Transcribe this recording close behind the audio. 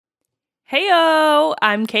Heyo,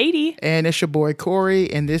 I'm Katie. And it's your boy Corey,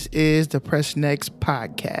 and this is the Press Next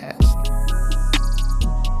podcast.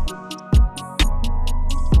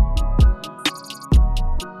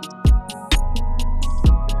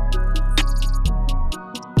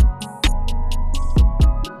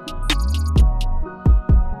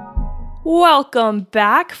 Welcome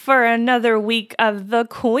back for another week of the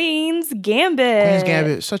Queen's Gambit. Queen's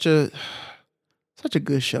Gambit, such a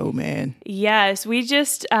good show, man. Yes, we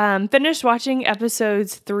just finished watching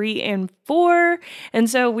episodes 3 and 4, and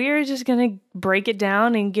so we're just going to break it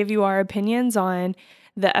down and give you our opinions on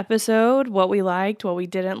the episode, what we liked, what we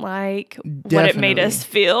didn't like, what it made us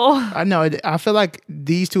feel. I know. I feel like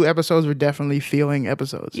these two episodes were definitely feeling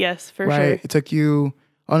episodes. Yes, for right? sure. It took you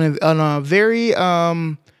on a very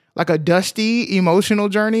like a dusty emotional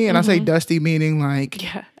journey, and I say dusty meaning like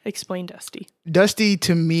Explain dusty. Dusty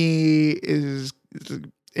to me is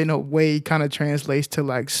in a way kind of translates to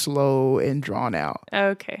like slow and drawn out.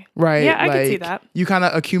 Okay. Right. Yeah, I like, can see that. You kind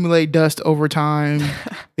of accumulate dust over time. So,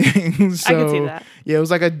 I can see that. Yeah, it was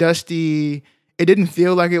like a dusty, it didn't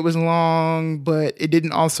feel like it was long, but it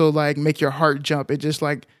didn't also like make your heart jump. It just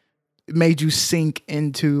like made you sink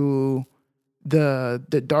into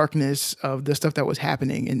the darkness of the stuff that was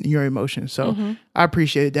happening in your emotions. So I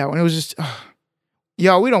appreciated that one. It was just,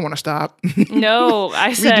 y'all, we don't want to stop. No,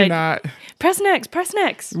 I said, we do not. Press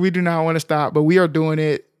next. We do not want to stop, but we are doing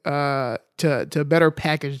it to better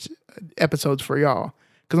package episodes for y'all.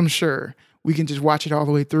 Because I'm sure we can just watch it all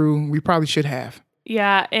the way through. We probably should have.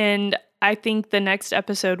 Yeah, and I think the next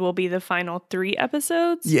episode will be the final 3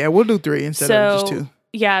 episodes. Yeah, we'll do 3 instead of just 2.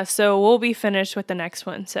 Yeah, so we'll be finished with the next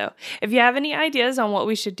one. So if you have any ideas on what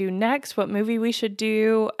we should do next, what movie we should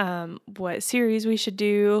do, what series we should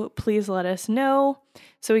do, please let us know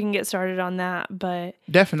so we can get started on that. But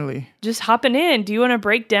definitely. Just hopping in. Do you want to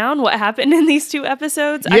break down what happened in these 2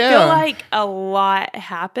 episodes? Yeah. I feel like a lot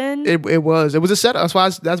happened. It was a setup.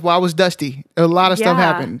 That's why I was dusty. A lot of stuff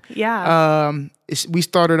happened. Yeah. We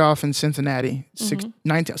started off in Cincinnati,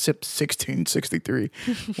 1663.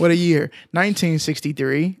 What a year.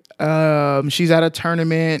 1963. She's at a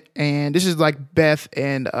tournament, and this is like Beth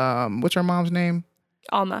and what's her mom's name?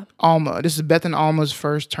 Alma. This is Beth and Alma's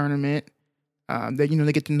first tournament. They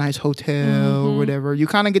get the nice hotel or whatever. You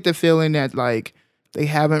kind of get the feeling that like they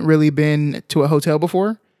haven't really been to a hotel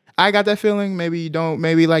before. I got that feeling. Maybe you don't.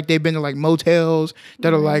 Maybe like they've been to like motels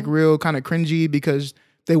that are like real kind of cringy because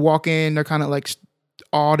they walk in, they're kind of like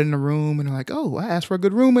awed in the room and they're like, oh, I asked for a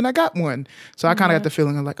good room and I got one. So I kind of got the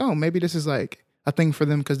feeling of like, oh, maybe this is like a thing for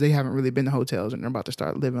them because they haven't really been to hotels and they're about to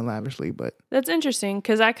start living lavishly. But that's interesting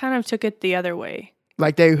because I kind of took it the other way.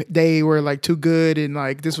 Like they were like too good and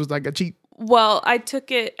like this was like a cheap. Well, I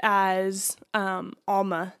took it as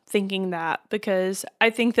Alma thinking that because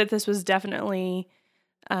I think that this was definitely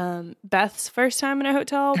Beth's first time in a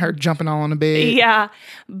hotel. Her jumping all on the bed. Yeah,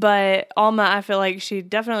 but Alma, I feel like she'd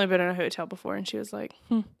definitely been in a hotel before and she was like,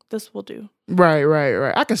 this will do.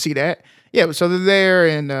 Right. I can see that. Yeah, so they're there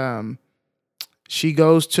and she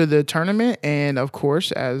goes to the tournament and of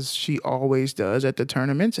course, as she always does at the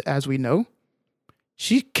tournaments, as we know,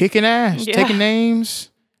 she's kicking ass, taking names,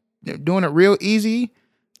 doing it real easy.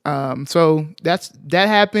 So that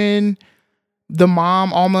happened. The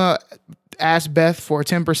mom, Alma, asked Beth for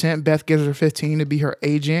 10%. Beth gives her 15 to be her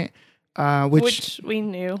agent, which we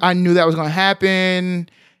knew. I knew that was going to happen,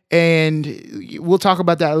 and we'll talk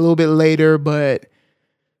about that a little bit later. But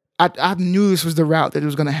I knew this was the route that it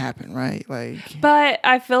was going to happen, right? But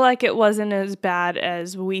I feel like it wasn't as bad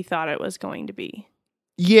as we thought it was going to be.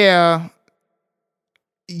 Yeah.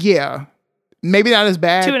 Maybe not as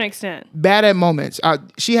bad. To an extent. Bad at moments.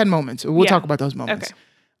 She had moments. We'll talk about those moments. Okay.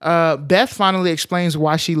 Beth finally explains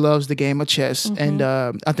why she loves the game of chess. And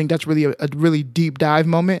I think that's really a really deep dive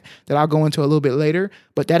moment that I'll go into a little bit later.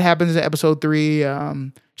 But that happens in episode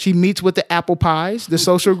 3. She meets with the apple pies, the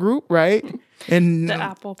social group, right? And the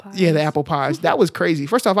apple pies. Yeah, the apple pies. That was crazy.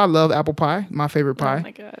 First off, I love apple pie. My favorite pie. Oh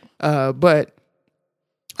my God. But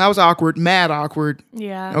I was awkward, mad awkward.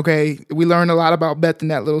 Yeah. Okay. We learned a lot about Beth in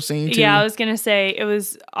that little scene too. Yeah, I was going to say it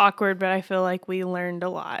was awkward, but I feel like we learned a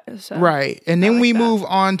lot. So right. And then we move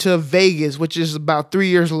on to Vegas, which is about 3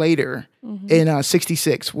 years later in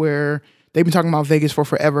 66, where they've been talking about Vegas for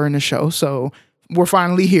forever in the show. So we're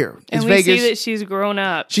finally here. And we see that she's grown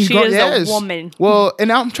up. She is a woman. Well,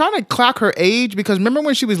 and I'm trying to clock her age because remember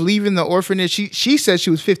when she was leaving the orphanage, she said she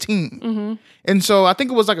was 15. And so I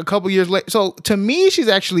think it was like a couple years later. So to me, she's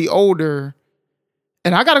actually older.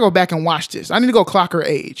 And I got to go back and watch this. I need to go clock her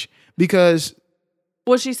age because...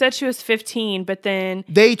 Well, she said she was 15, but then...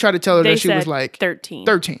 They tried to tell her that she was like... 13.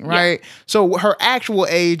 13, right? Yeah. So her actual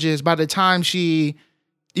age is by the time she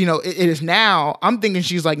it is now. I'm thinking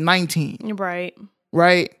she's like 19. Right.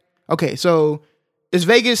 Right? Okay, so it's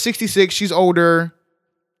Vegas 66. She's older.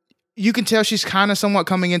 You can tell she's kind of somewhat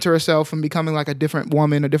coming into herself and becoming like a different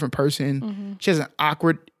woman, a different person. Mm-hmm. She has an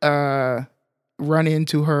awkward run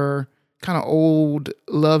into her kind of old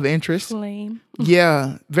love interest. Flame.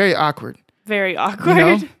 Yeah, very awkward. Very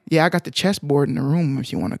awkward. Yeah, I got the chessboard in the room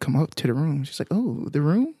if you want to come up to the room. She's like, oh, the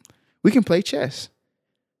room? We can play chess.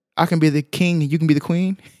 I can be the king and you can be the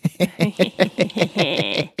queen.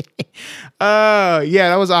 Yeah,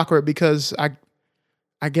 that was awkward because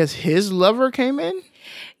I guess his lover came in.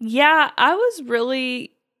 Yeah, I was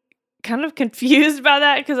really kind of confused by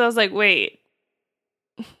that because I was like, wait,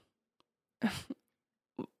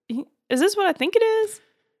 is this what I think it is?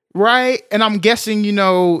 Right. And I'm guessing,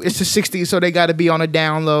 it's the 60s, so they got to be on a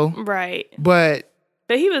down low. Right. But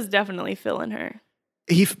he was definitely feeling her.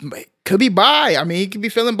 He could be bi. I mean, he could be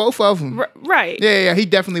feeling both of them. Right. Yeah, he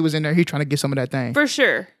definitely was in there. He trying to get some of that thing. For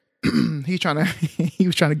sure. He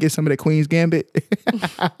was trying to get some of that Queen's Gambit.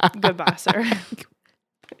 Goodbye, sir.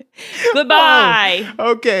 Goodbye.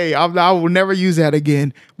 Oh, okay, I will never use that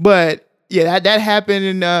again. But yeah, that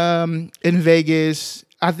happened in Vegas.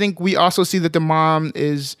 I think we also see that the mom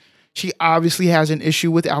she obviously has an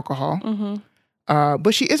issue with alcohol,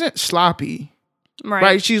 but she isn't sloppy.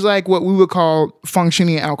 Right. She's like what we would call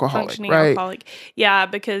functioning alcoholic. Alcoholic. Yeah,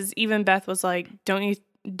 because even Beth was like, do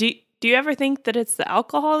you ever think that it's the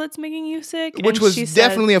alcohol that's making you sick? Which was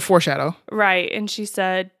definitely a foreshadow. Right. And she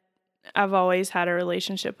said, I've always had a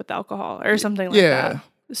relationship with alcohol or something like that.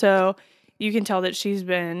 So you can tell that she's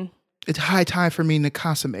been... It's high time for me to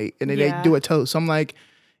consummate. And then they do a toast. So I'm like,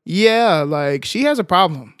 yeah, like she has a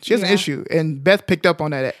problem. She has an issue. And Beth picked up on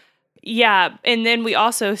that. Yeah. And then we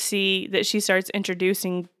also see that she starts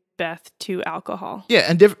introducing Beth to alcohol. Yeah.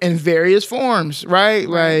 And in various forms, right?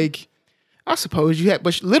 Like, I suppose you had,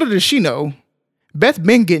 but little does she know, Beth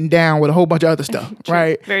been getting down with a whole bunch of other stuff,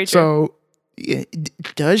 right? Very true. So,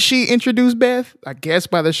 does she introduce Beth? I guess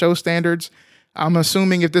by the show standards. I'm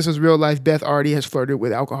assuming if this is real life, Beth already has flirted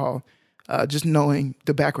with alcohol, just knowing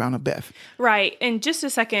the background of Beth. Right. And just a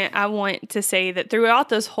second, I want to say that throughout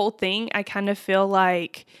this whole thing, I kind of feel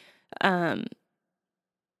like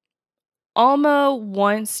Alma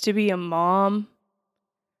wants to be a mom,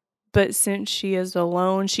 but since she is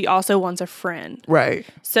alone, she also wants a friend. Right.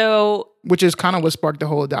 So, which is kind of what sparked the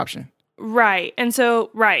whole adoption. Right. And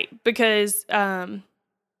so, because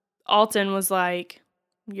Alton was like,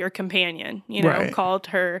 your companion, called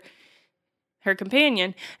her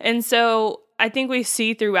companion. And so I think we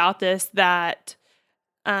see throughout this that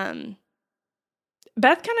Beth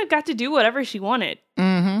kind of got to do whatever she wanted.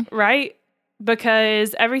 Mm-hmm. Right?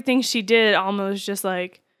 Because everything she did almost just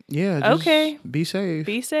like, okay, be safe.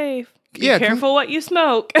 Be safe. Be careful what you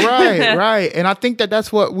smoke. Right. And I think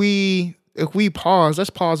that's what if we pause,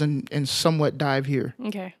 let's pause and somewhat dive here.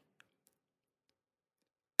 Okay.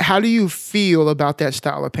 How do you feel about that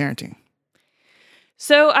style of parenting?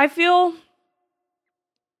 So I think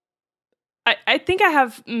I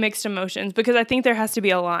have mixed emotions because I think there has to be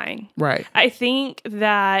a line. Right. I think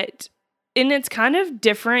that, and it's kind of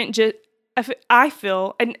different. I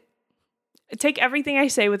feel, and take everything I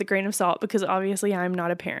say with a grain of salt because obviously I'm not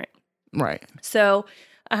a parent. Right. So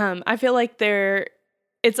I feel like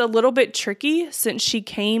it's a little bit tricky since she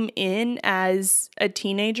came in as a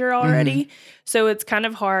teenager already. Mm-hmm. So it's kind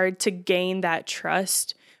of hard to gain that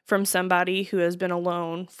trust from somebody who has been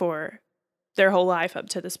alone for their whole life up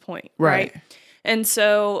to this point. Right. And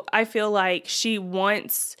so I feel like she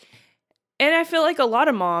wants, and I feel like a lot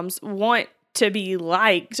of moms want to be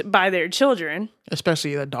liked by their children.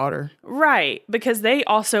 Especially the daughter. Right. Because they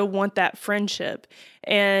also want that friendship.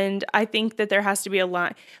 And I think that there has to be a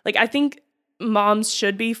line. Like, I think moms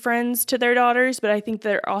should be friends to their daughters, but I think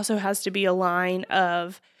there also has to be a line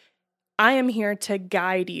of, I am here to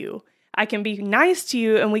guide you. I can be nice to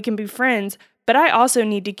you and we can be friends, but I also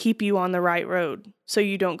need to keep you on the right road so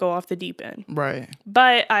you don't go off the deep end. Right.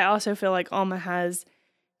 But I also feel like Alma has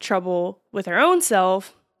trouble with her own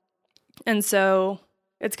self, and so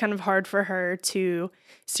it's kind of hard for her to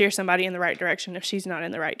steer somebody in the right direction if she's not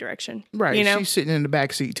in the right direction. Right. She's sitting in the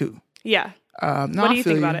back seat too. Yeah. What do you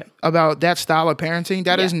think about it? About that style of parenting?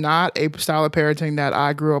 That is not a style of parenting that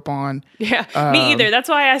I grew up on. Yeah, me either. That's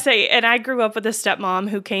why I say, and I grew up with a stepmom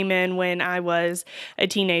who came in when I was a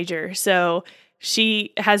teenager. So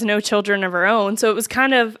she has no children of her own. So it was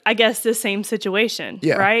kind of, I guess, the same situation,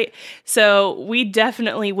 right? So we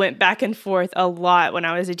definitely went back and forth a lot when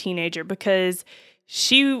I was a teenager because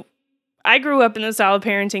I grew up in the style of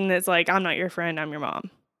parenting that's like, I'm not your friend, I'm your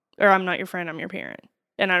mom. Or I'm not your friend, I'm your parent.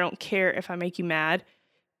 And I don't care if I make you mad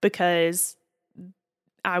because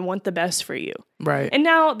I want the best for you. Right. And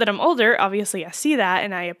now that I'm older, obviously I see that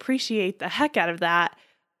and I appreciate the heck out of that.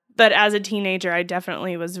 But as a teenager, I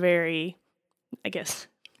definitely was very, I guess.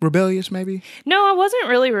 Rebellious, maybe? No, I wasn't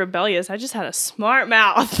really rebellious. I just had a smart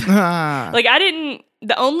mouth. Like I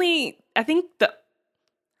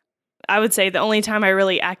would say the only time I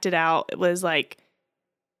really acted out was like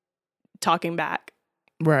talking back.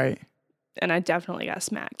 Right. And I definitely got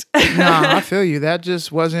smacked. Nah, I feel you. That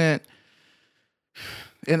just wasn't,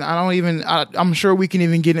 and I'm sure we can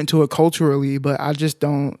even get into it culturally, but I just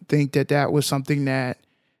don't think that was something that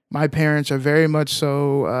my parents are very much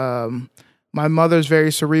so. My mother's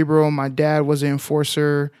very cerebral. My dad was an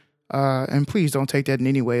enforcer. And please don't take that in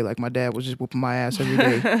any way. Like, my dad was just whooping my ass every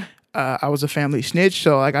day. I was a family snitch,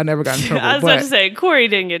 so like I never got in trouble. I was about to say, Corey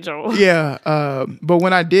didn't get in trouble. Yeah, but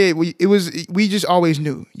when I did, we just always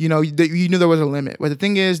knew. You know, you knew there was a limit. But the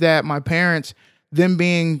thing is that my parents, them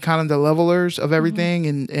being kind of the levelers of everything,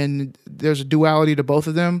 and there's a duality to both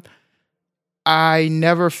of them. I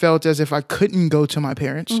never felt as if I couldn't go to my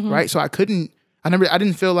parents, right? So I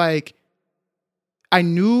didn't feel like, I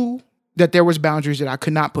knew that there was boundaries that I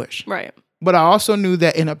could not push. Right. But I also knew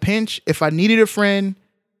that in a pinch, if I needed a friend,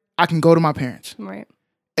 I can go to my parents. Right.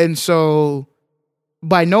 And so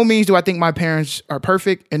by no means do I think my parents are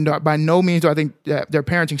perfect. And by no means do I think that their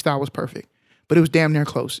parenting style was perfect. But it was damn near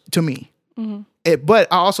close to me. But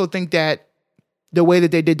I also think that the way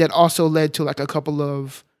that they did that also led to like a couple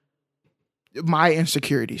of my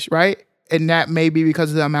insecurities, right? And that may be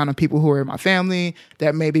because of the amount of people who are in my family.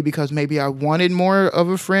 That may be because maybe I wanted more of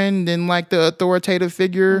a friend than like the authoritative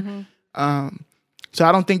figure. So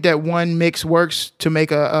I don't think that one mix works to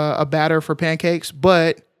make a batter for pancakes.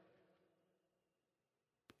 But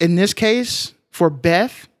in this case, for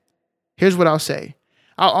Beth, here's what I'll say.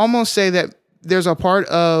 I'll almost say that there's a part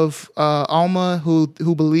of Alma who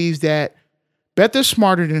believes that Beth is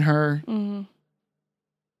smarter than her.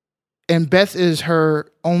 And Beth is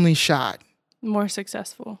her only shot. More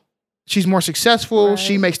successful. She's more successful. Right.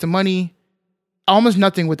 She makes the money. Alma's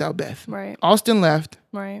nothing without Beth. Right. Austin left.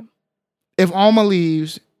 Right. If Alma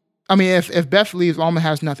leaves, if Beth leaves, Alma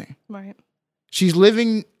has nothing. Right. She's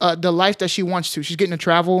living the life that she wants to. She's getting to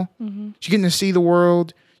travel. She's getting to see the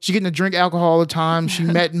world. She's getting to drink alcohol all the time. She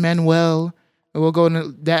met Manuel. And we'll go into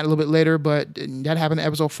that a little bit later, but that happened in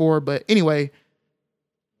episode 4. But anyway,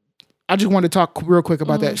 I just wanted to talk real quick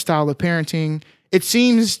about that style of parenting. It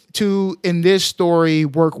seems to, in this story,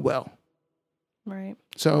 work well. Right.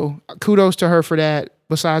 So kudos to her for that.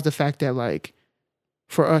 Besides the fact that, like,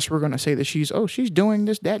 for us, we're going to say that she's doing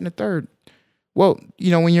this, that, and the third. Well,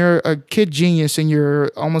 you know, when you're a kid genius and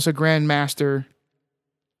you're almost a grandmaster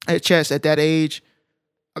at chess at that age,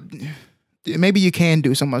 maybe you can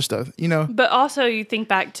do so much stuff, you know? But also you think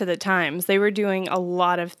back to the times, they were doing a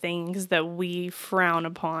lot of things that we frown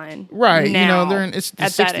upon. Right. Now, you know, they're it's the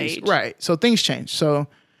at 60s. that age. Right. So things change. So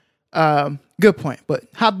good point. But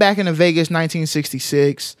hop back into Vegas,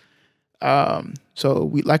 1966. So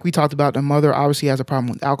we talked about, the mother obviously has a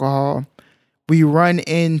problem with alcohol. We run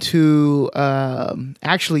into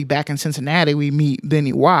actually back in Cincinnati, we meet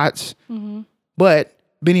Benny Watts. But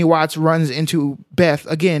Benny Watts runs into Beth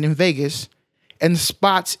again in Vegas and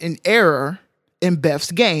spots an error in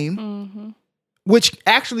Beth's game, which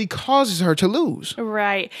actually causes her to lose.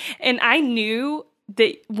 Right. And I knew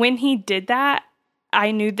that when he did that,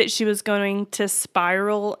 I knew that she was going to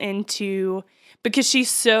spiral into, because she's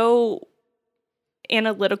so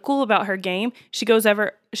analytical about her game. She goes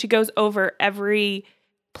over every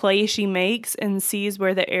play she makes and sees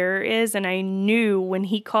where the error is. And I knew when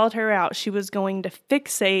he called her out, she was going to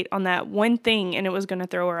fixate on that one thing and it was going to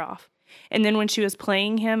throw her off. And then when she was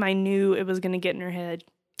playing him, I knew it was going to get in her head.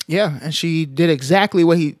 Yeah, and she did exactly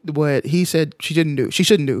what he said she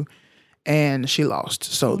shouldn't do, and she lost.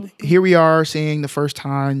 So here we are seeing the first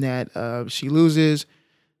time that she loses,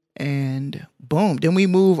 and boom. Then we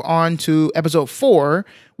move on to episode 4,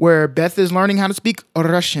 where Beth is learning how to speak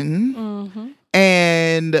Russian,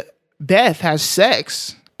 and Beth has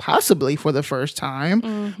sex, possibly for the first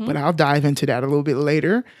time, but I'll dive into that a little bit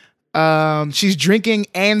later. She's drinking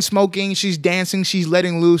and smoking. She's dancing. She's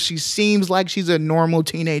letting loose. She seems like she's a normal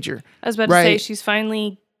teenager. I was about to say, she's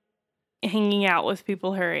finally hanging out with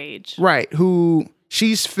people her age. Right. Who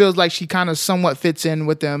she feels like she kind of somewhat fits in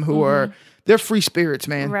with them, who they're free spirits,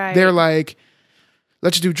 man. Right. They're like,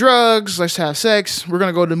 let's do drugs. Let's have sex. We're going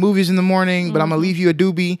to go to the movies in the morning, but I'm going to leave you a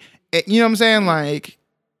doobie. You know what I'm saying? Like,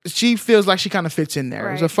 she feels like she kind of fits in there.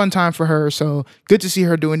 Right. It was a fun time for her. So good to see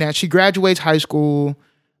her doing that. She graduates high school,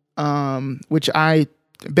 which I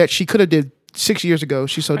bet she could have did 6 years ago.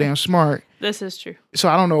 She's so damn smart. This is true. So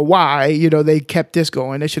I don't know why, they kept this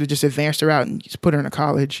going. They should have just advanced her out and just put her in a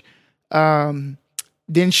college. Then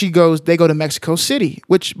they go to Mexico City,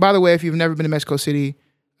 which, by the way, if you've never been to Mexico City,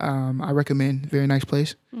 I recommend. Very nice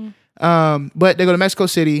place. But they go to Mexico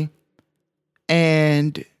City,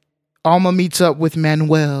 and Alma meets up with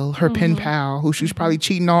Manuel, her pen pal, who she's probably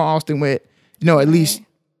cheating on Austin with, at least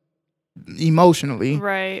emotionally.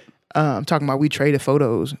 Right. Talking about we traded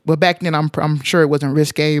photos. But back then, I'm sure it wasn't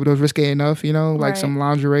risque, but it was risque enough, like some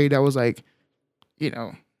lingerie that was like,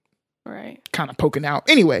 right, kind of poking out.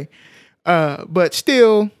 Anyway, but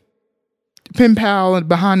still, pen pal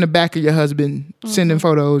behind the back of your husband, sending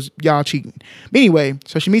photos, y'all cheating. But anyway,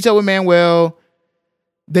 so she meets up with Manuel.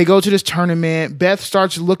 They go to this tournament. Beth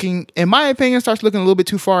starts looking, in my opinion, a little bit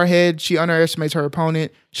too far ahead. She underestimates her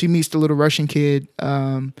opponent. She meets the little Russian kid.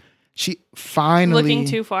 She finally looking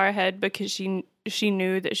too far ahead because she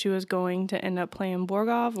knew that she was going to end up playing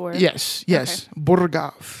Borgov, or yes, okay.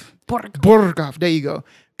 Borgov. There you go.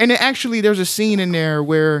 And then actually, there's a scene in there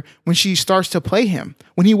where when she starts to play him,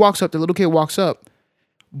 when he walks up, the little kid walks up,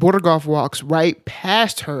 Borgov walks right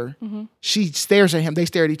past her. She stares at him. They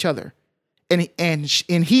stare at each other, and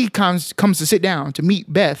he comes to sit down to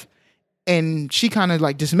meet Beth, and she kind of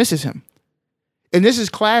like dismisses him. And this is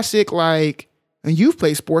classic, like. And you've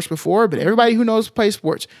played sports before, but everybody who knows plays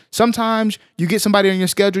sports. Sometimes you get somebody on your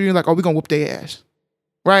schedule, you're like, oh, we're going to whoop their ass.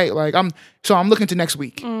 Right? Like, I'm looking to next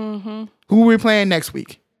week. Who are we playing next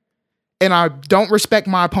week? And I don't respect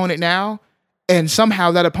my opponent now. And somehow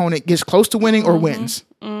that opponent gets close to winning or wins.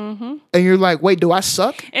 And you're like, wait, do I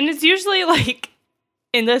suck? And it's usually like,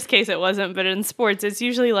 in this case it wasn't, but in sports, it's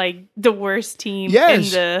usually like the worst team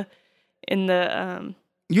in the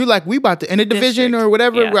you're like, we about to, in a division or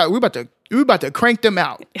whatever, we're about to crank them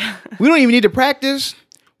out. We don't even need to practice.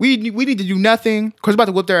 We need to do nothing because we're about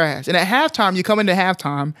to whoop their ass. And at halftime, you come into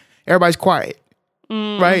halftime, everybody's quiet.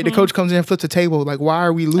 Right? The coach comes in and flips the table. Like, why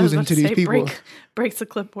are we losing to these people? Breaks the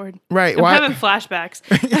clipboard. Right. I'm having flashbacks.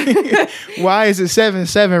 Why is it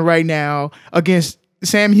 7-7 right now against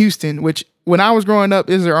Sam Houston, which when I was growing up,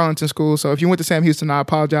 is their Arlington school. So if you went to Sam Houston, I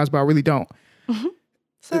apologize, but I really don't.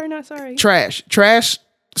 Sorry, not sorry. Trash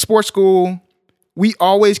sports school. We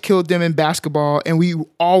always killed them in basketball, and we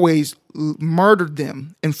always murdered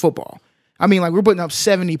them in football. I mean, like, we're putting up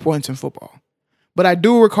 70 points in football. But I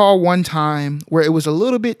do recall one time where it was a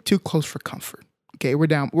little bit too close for comfort. Okay,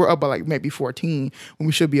 we're up by like maybe 14 when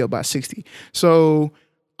we should be up by 60. So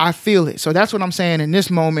I feel it. So that's what I'm saying. In this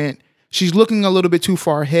moment, she's looking a little bit too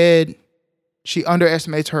far ahead. She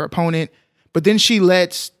underestimates her opponent, but then she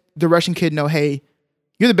lets the Russian kid know, hey,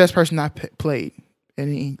 you're the best person I played.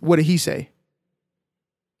 And what did he say?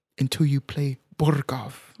 Until you play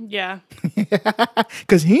Borgov. Yeah.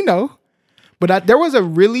 Because he know. But there was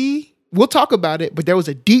we'll talk about it, but there was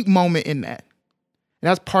a deep moment in that. And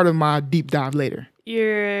that's part of my deep dive later.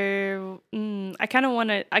 I kind of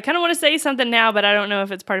want to say something now, but I don't know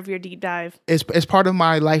if it's part of your deep dive. It's part of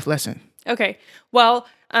my life lesson. Okay. Well,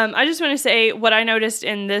 I just want to say what I noticed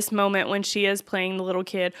in this moment when she is playing the little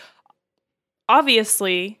kid.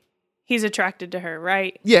 Obviously, he's attracted to her,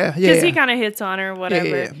 right? Yeah. Because he kind of hits on her,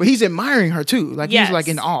 whatever. Yeah. But he's admiring her too. Like, he's like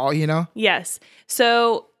in awe, Yes.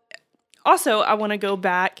 So, also, I want to go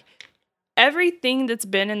back. Everything that's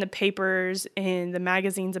been in the papers and the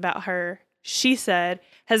magazines about her, she said,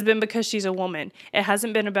 has been because she's a woman. It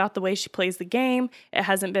hasn't been about the way she plays the game. It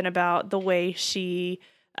hasn't been about the way she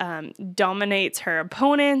dominates her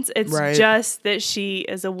opponents. It's just that she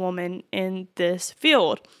is a woman in this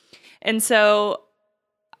field. And so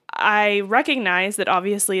I recognize that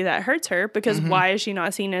obviously that hurts her because why is she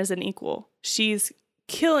not seen as an equal? She's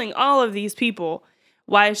killing all of these people.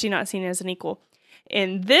 Why is she not seen as an equal?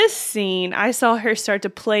 In this scene, I saw her start to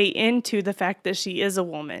play into the fact that she is a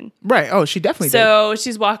woman. Right. Oh, she definitely did. So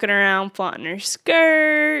she's walking around flaunting her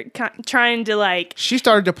skirt, trying to like... She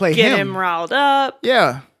started to play get him riled up.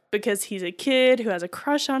 Yeah. Because he's a kid who has a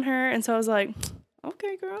crush on her. And so I was like,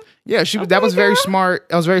 okay, girl. Yeah, that was very smart.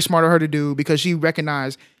 That was very smart of her to do because she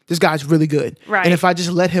recognized this guy's really good. Right. And if I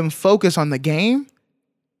just let him focus on the game,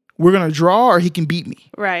 we're going to draw or he can beat me.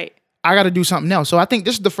 Right. I got to do something else. So I think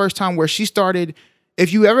this is the first time where she started...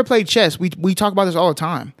 If you ever played chess, we talk about this all the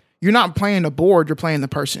time. You're not playing the board, you're playing the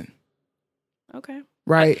person. Okay.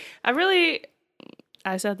 Right. I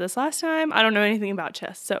said this last time. I don't know anything about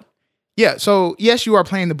chess, so. Yeah, so yes, you are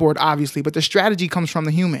playing the board, obviously, but the strategy comes from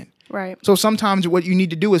the human. Right. So sometimes what you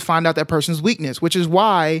need to do is find out that person's weakness, which is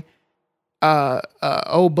why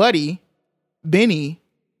old buddy, Benny,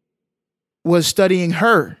 was studying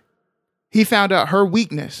her. He found out her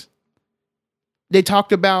weakness. They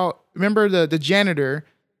talked about, remember the janitor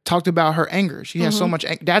talked about her anger. She has so much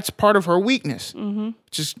anger. That's part of her weakness.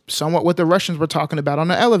 Just somewhat what the Russians were talking about on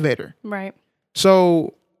the elevator. Right.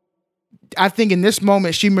 So I think in this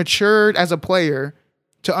moment, she matured as a player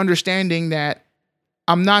to understanding that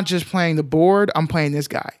I'm not just playing the board, I'm playing this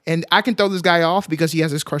guy. And I can throw this guy off because he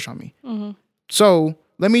has this crush on me. So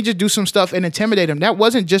let me just do some stuff and intimidate him. That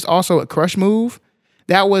wasn't just also a crush move.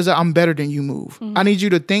 That was a I'm better than you move. I need you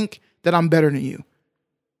to think that I'm better than you.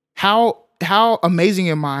 How amazing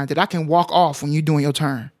am I that I can walk off when you're doing your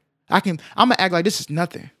turn? I'm gonna act like this is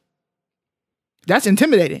nothing. That's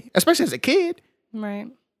intimidating, especially as a kid. Right.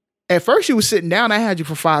 At first you was sitting down, I had you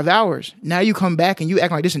for 5 hours. Now you come back and you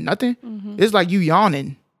act like this is nothing. It's like you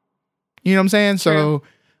yawning. You know what I'm saying? True. So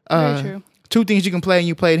Very true. 2 things you can play, and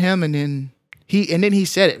you played him, and then he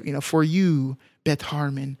said it, for you, Beth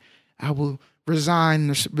Harmon, I will resign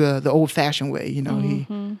the old fashioned way,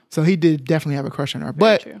 so he did definitely have a crush on her.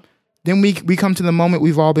 But then we come to the moment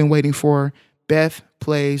we've all been waiting for. Beth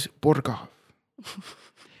plays Borkov.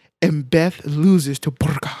 And Beth loses to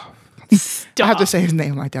Borkov. I have to say his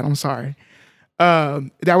name like that. I'm sorry.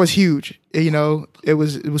 That was huge. It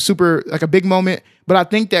was super, like, a big moment. But I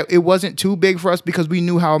think that it wasn't too big for us because we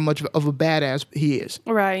knew how much of a badass he is.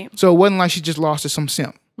 Right. So it wasn't like she just lost to some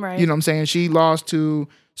simp. Right. You know what I'm saying? She lost to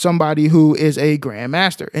somebody who is a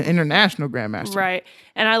grandmaster, an international grandmaster. Right.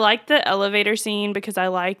 And I like the elevator scene because I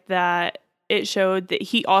like that it showed that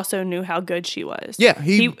he also knew how good she was. Yeah,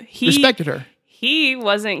 he respected her. He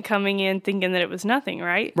wasn't coming in thinking that it was nothing,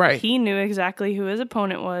 right? Right. He knew exactly who his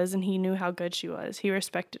opponent was, and he knew how good she was. He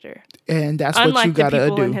respected her. And that's what you gotta do. Unlike the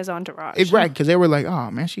people in his entourage. Right, because they were like, oh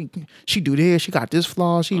man, she do this, she got this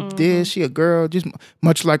flaw, she this, she a girl, just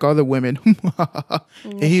much like other women.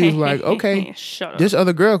 And he was like, okay, shut up. This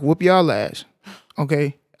other girl can whoop y'all ass.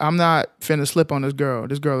 Okay, I'm not finna slip on this girl.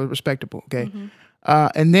 This girl is respectable. Okay,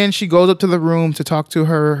 and then she goes up to the room to talk to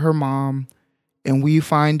her mom, and we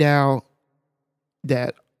find out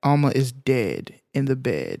that Alma is dead in the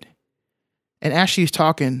bed. And as she's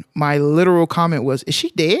talking, my literal comment was, is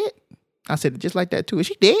she dead? I said it just like that too. Is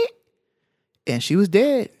she dead? And she was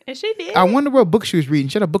dead. Is she dead? I wonder what book she was reading.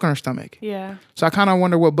 She had a book on her stomach. Yeah. So I kind of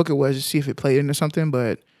wonder what book it was to see if it played into something,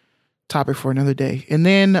 but topic for another day. And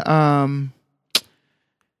then,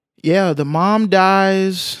 the mom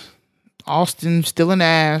dies. Austin still an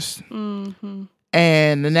ass.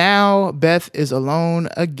 And now Beth is alone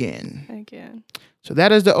again. So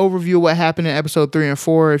that is the overview of what happened in episode 3 and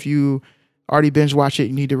 4. If you already binge watch it,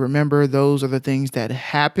 you need to remember those are the things that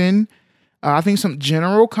happen. I think some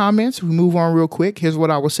general comments. We move on real quick. Here's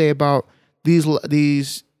what I will say about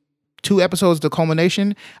these 2 episodes, the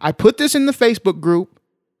culmination. I put this in the Facebook group.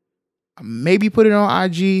 I maybe put it on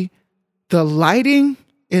IG. The lighting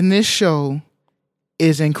in this show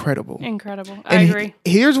is incredible. I agree.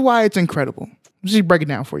 Here's why it's incredible. Let's just break it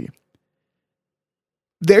down for you.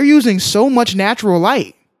 They're using so much natural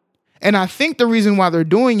light. And I think the reason why they're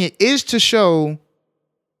doing it is to show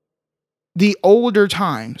the older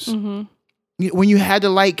times when you had to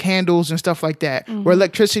light candles and stuff like that, where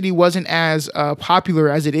electricity wasn't as popular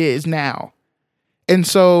as it is now. And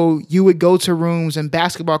so you would go to rooms and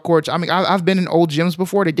basketball courts. I mean, I've been in old gyms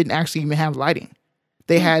before. They didn't actually even have lighting.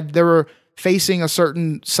 They were facing a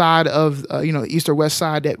certain side of, east or west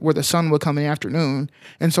side where the sun would come in the afternoon.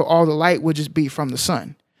 And so all the light would just be from the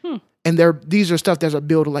sun. And these are stuff that are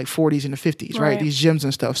built in like 40s and the 50s, right? These gyms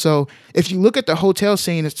and stuff. So if you look at the hotel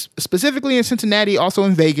scene, it's specifically in Cincinnati, also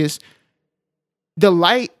in Vegas, the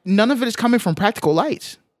light, none of it is coming from practical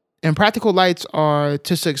lights. And practical lights are,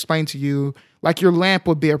 just to explain to you, like your lamp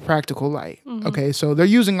would be a practical light. Okay, so they're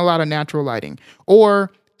using a lot of natural lighting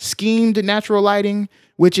or schemed natural lighting,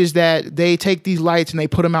 which is that they take these lights and they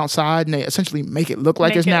put them outside and they essentially make it look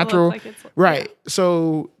like it's natural. Right. Yeah.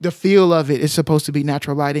 So the feel of it is supposed to be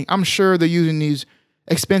natural lighting. I'm sure they're using these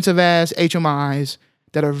expensive ass HMIs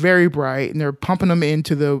that are very bright and they're pumping them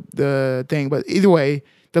into the thing. But either way,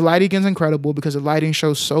 the lighting is incredible because the lighting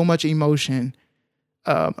shows so much emotion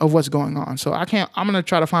of what's going on. So I'm going to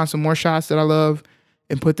try to find some more shots that I love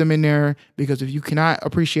and put them in there, because if you cannot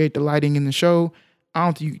appreciate the lighting in the show, I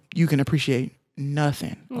don't think you can appreciate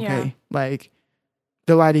nothing. Okay. Yeah. Like,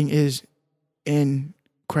 the lighting is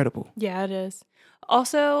incredible. Yeah, it is.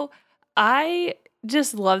 Also, I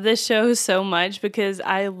just love this show so much because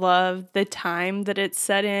I love the time that it's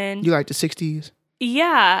set in. You like the 60s?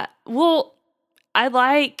 Yeah. Well, I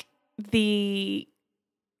like the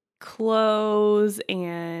clothes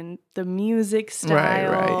and the music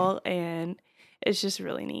style, and it's just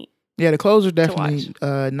really neat. Yeah, the clothes are definitely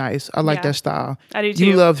nice. I like that style. I do too.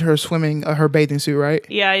 You loved her swimming, her bathing suit, right?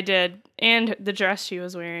 Yeah, I did. And the dress she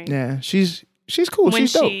was wearing. Yeah, she's cool.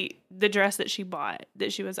 She's dope. the dress that she bought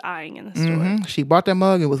that she was eyeing in the store. She bought that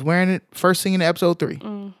mug and was wearing it first thing in episode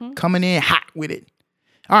 3. Coming in hot with it.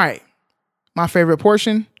 All right. My favorite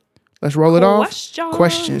portion. Let's roll it off.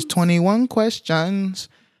 Questions. 21 questions.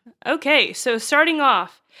 Okay, so starting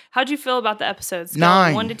off, how'd you feel about the episodes?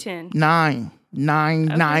 9. 1 to 10. 9.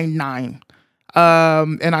 9.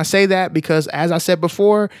 And I say that because, as I said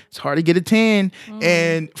before, it's hard to get a 10,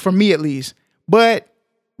 and for me at least. But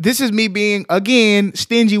this is me being, again,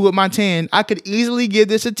 stingy with my 10. I could easily give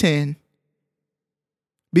this a 10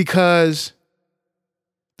 because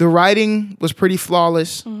the writing was pretty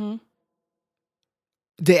flawless.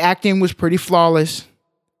 The acting was pretty flawless.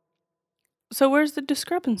 So where's the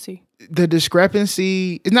discrepancy? The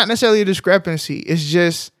discrepancy is not necessarily a discrepancy. It's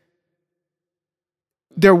just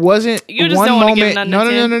there wasn't one moment.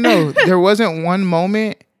 No. There wasn't one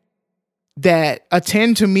moment that a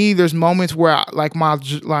 10 to me. There's moments where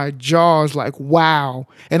my jaw's like, wow,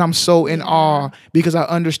 and I'm so in awe because I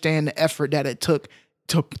understand the effort that it took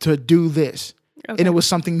to do this, and it was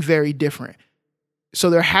something very different. So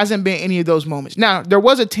there hasn't been any of those moments. Now, there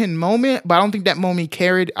was a 10 moment, but I don't think that moment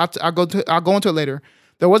carried. I'll go into it later.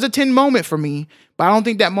 There was a 10 moment for me, but I don't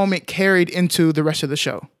think that moment carried into the rest of the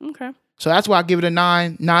show. Okay. So that's why I give it a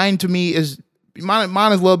 9. 9 to me is,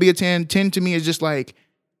 might as well be a 10. 10 to me is just like,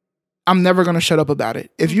 I'm never going to shut up about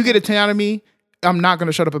it. If you get a 10 out of me, I'm not going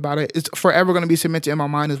to shut up about it. It's forever going to be cemented in my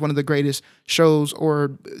mind as one of the greatest shows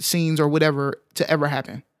or scenes or whatever to ever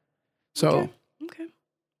happen. So, okay.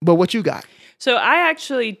 But what you got? So I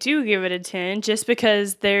actually do give it a 10 just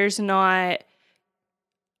because there was nothing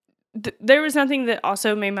that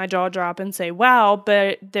also made my jaw drop and say, wow,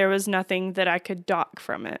 but there was nothing that I could dock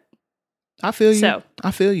from it. I feel you. So,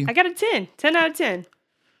 I feel you. I got a 10. 10 out of 10.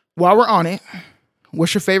 While we're on it,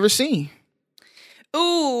 what's your favorite scene?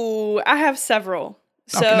 Ooh, I have several.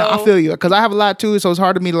 So okay, no, I feel you because I have a lot too, so it's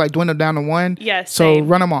hard to me to like dwindle down to one. Yes. So same.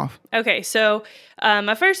 run them off. Okay, so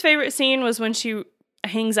my first favorite scene was when she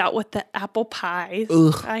hangs out with the apple pies.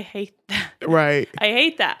 Ugh. I hate that. Right. I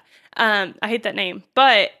hate that. I hate that name.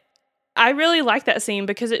 But I really like that scene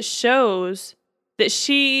because it shows that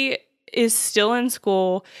she is still in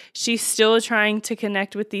school. She's still trying to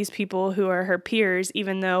connect with these people who are her peers,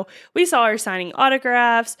 even though we saw her signing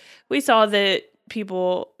autographs. We saw that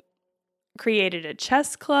people created a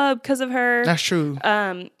chess club because of her. That's true.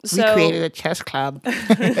 We created a chess club.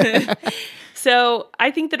 So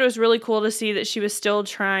I think that it was really cool to see that she was still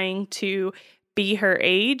trying to be her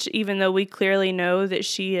age, even though we clearly know that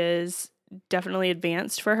she is definitely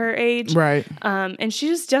advanced for her age. Right. And she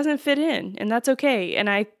just doesn't fit in, and that's okay. And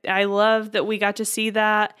I love that we got to see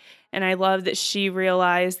that, and I love that she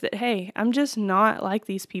realized that, hey, I'm just not like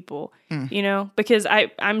these people, you know, because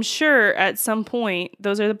I'm sure at some point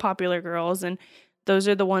those are the popular girls, and those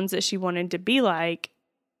are the ones that she wanted to be like,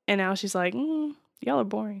 and now she's like, y'all are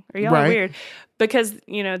boring, or y'all are weird, because,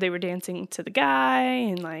 you know, they were dancing to the guy,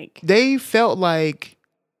 and like they felt like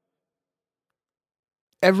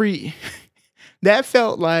that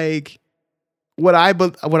felt like what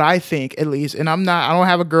I think, at least, and I don't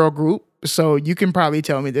have a girl group, so you can probably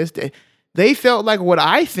tell me this. They felt like what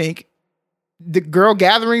I think the girl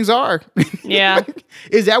gatherings are. Yeah.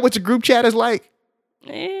 Is that what your group chat is like?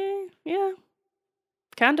 Yeah,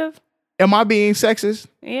 kind of. Am I being sexist?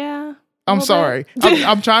 Yeah. I'm sorry.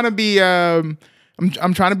 I'm trying to be I'm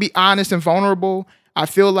trying to be honest and vulnerable. I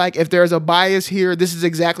feel like if there's a bias here, this is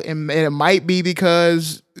exactly, and it might be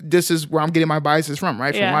because this is where I'm getting my biases from,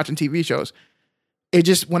 right? From watching TV shows. It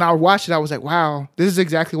just, when I watched it, I was like, wow, this is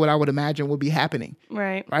exactly what I would imagine would be happening.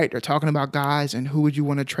 Right. Right? They're talking about guys and who would you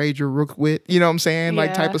want to trade your rook with? You know what I'm saying?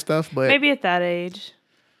 Like type of stuff. But maybe at that age.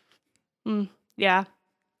 Yeah.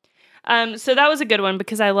 So that was a good one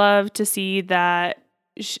because I love to see that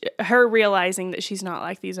her realizing that she's not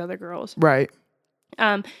like these other girls. Right.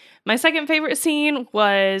 My second favorite scene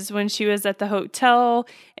was when she was at the hotel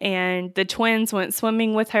and the twins went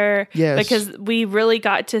swimming with her. Yes. Because we really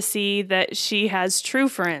got to see that she has true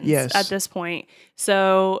friends at this point.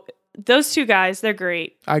 So those two guys, they're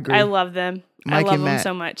great. I agree. I love them. Mike I love and them Matt.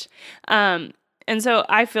 so much. And so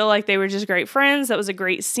I feel like they were just great friends. That was a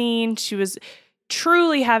great scene. She was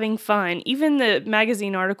truly having fun. Even the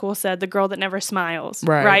magazine article said the girl that never smiles.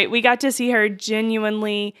 Right? We got to see her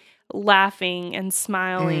genuinely laughing and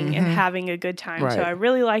smiling and having a good time. Right. So I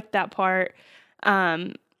really liked that part.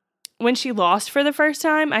 When she lost for the first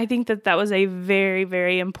time, I think that was a very,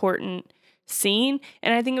 very important scene.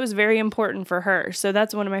 And I think it was very important for her. So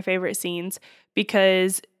that's one of my favorite scenes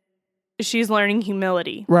because she's learning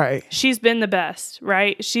humility. Right. She's been the best,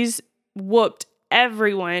 right? She's whooped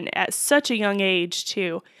everyone at such a young age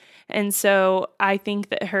too. And so I think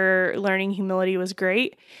that her learning humility was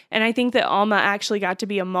great. And I think that Alma actually got to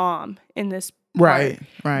be a mom in this part.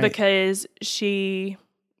 Right. Because she,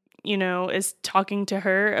 is talking to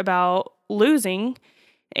her about losing.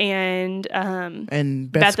 And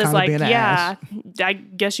Beth's Beth is like, being an yeah, ass. I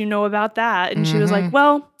guess you know about that. And she was like,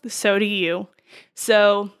 well, so do you.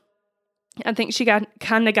 So I think she got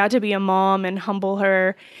to be a mom and humble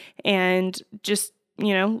her and just,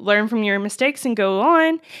 learn from your mistakes and go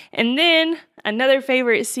on. And then another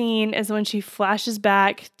favorite scene is when she flashes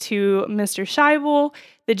back to Mr. Scheibel,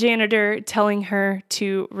 the janitor, telling her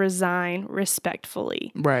to resign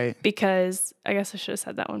respectfully. Right. Because I guess I should have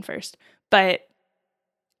said that one first. But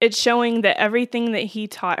it's showing that everything that he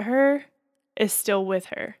taught her is still with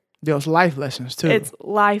her. Those life lessons, too. It's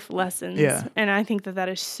life lessons. Yeah. And I think that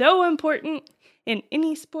is so important in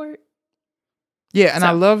any sport. Yeah, and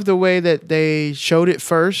I love the way that they showed it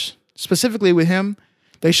first, specifically with him.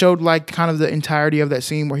 They showed like kind of the entirety of that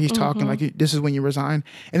scene where he's talking like, this is when you resign.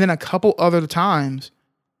 And then a couple other times,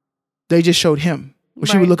 they just showed him. Where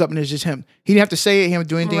she would look up and it's just him. He didn't have to say it, him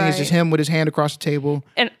do anything. It's just him with his hand across the table.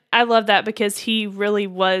 And I love that because he really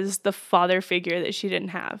was the father figure that she didn't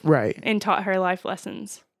have. Right. And taught her life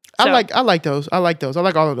lessons. So. I like those. I like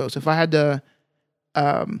all of those. If I had to,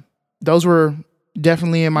 those were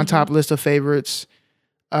definitely in my top list of favorites.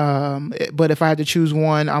 But if I had to choose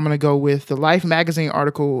one, I'm going to go with the Life magazine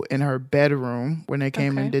article in her bedroom when they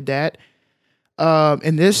came and did that.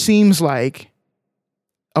 And this seems like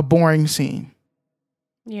a boring scene.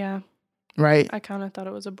 Yeah. Right? I kind of thought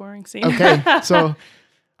it was a boring scene. Okay. So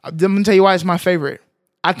I'm going to tell you why it's my favorite.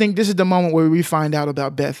 I think this is the moment where we find out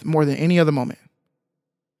about Beth more than any other moment.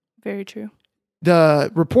 Very true.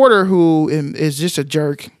 The reporter who is just a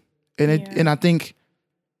jerk. And I think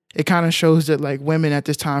it kind of shows that like women at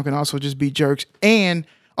this time can also just be jerks and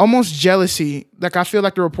almost jealousy. Like I feel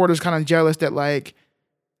like the reporter's kind of jealous that like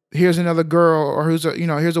here's another girl or here's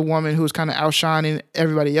a woman who's kind of outshining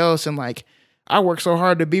everybody else and like I work so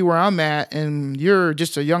hard to be where I'm at and you're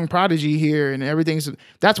just a young prodigy here and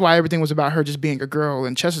that's why everything was about her just being a girl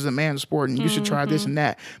and chess is a man's sport and you should try this and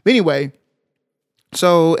that. But anyway,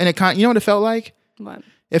 so and you know what it felt like? What?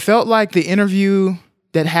 It felt like the interview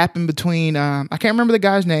that happened between I can't remember the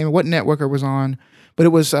guy's name or what network it was on, but it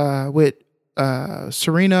was with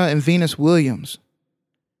Serena and Venus Williams,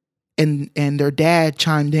 and their dad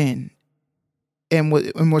chimed in and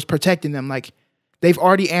was protecting them. Like they've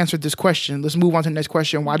already answered this question. Let's move on to the next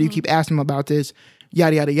question. Why do you keep asking them about this?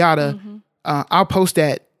 Yada yada yada. I'll post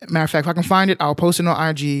that. Matter of fact, if I can find it, I'll post it on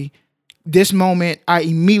IG. This moment, I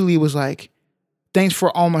immediately was like, thanks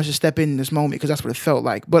for Alma to step in this moment because that's what it felt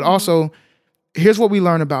like. But also. Here's what we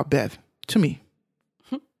learn about Beth, to me.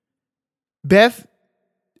 Beth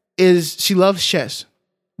she loves chess.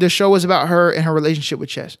 The show is about her and her relationship with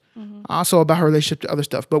chess. Also about her relationship to other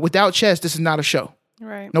stuff. But without chess, this is not a show.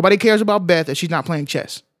 Right. Nobody cares about Beth if she's not playing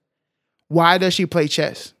chess. Why does she play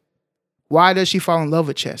chess? Why does she fall in love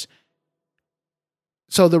with chess?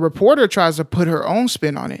 So the reporter tries to put her own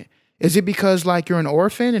spin on it. Is it because like you're an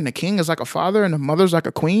orphan and the king is like a father and the mother's like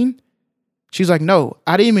a queen? She's like, no,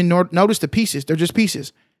 I didn't even notice the pieces. They're just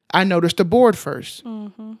pieces. I noticed the board first.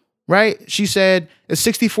 Right? She said it's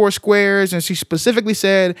 64 squares. And she specifically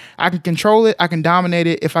said, I can control it. I can dominate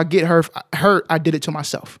it. If I get hurt, I did it to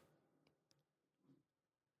myself.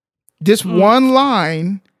 This one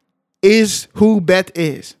line is who Beth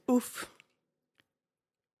is. Oof.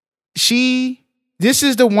 This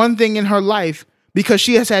is the one thing in her life because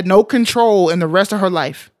she has had no control in the rest of her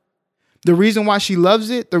life. The reason why she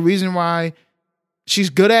loves it, the reason why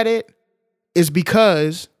she's good at it is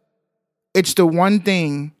because it's the one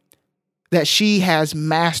thing that she has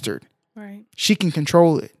mastered. Right. She can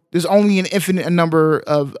control it. There's only an infinite number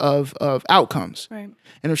of outcomes. Right.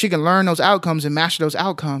 And if she can learn those outcomes and master those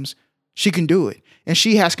outcomes, she can do it. And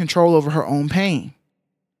she has control over her own pain.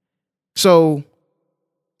 So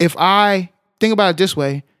if I think about it this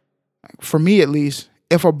way, for me at least,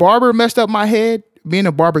 if a barber messed up my head, me and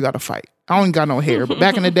a barber got to fight. I don't got no hair, but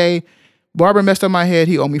back in the day, barber messed up my head,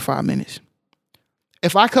 he owed me 5 minutes.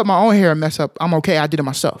 If I cut my own hair and mess up, I'm okay. I did it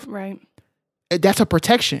myself. Right. That's a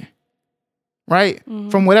protection, right?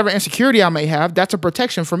 From whatever insecurity I may have, that's a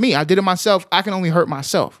protection for me. I did it myself. I can only hurt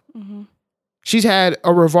myself. She's had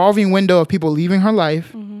a revolving window of people leaving her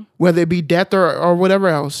life, whether it be death or whatever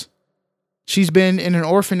else. She's been in an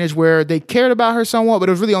orphanage where they cared about her somewhat, but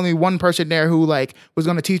it was really only one person there who like was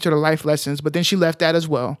going to teach her the life lessons. But then she left that as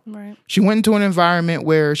well. Right. She went into an environment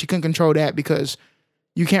where she couldn't control that because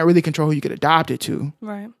you can't really control who you get adopted to.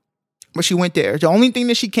 Right. But she went there. The only thing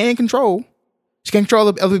that she can control, she can control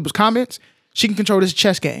other people's comments. She can control this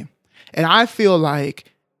chess game. And I feel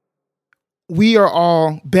like we are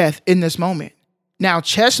all Beth in this moment. Now,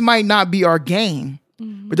 chess might not be our game,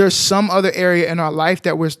 but there's some other area in our life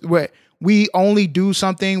that we only do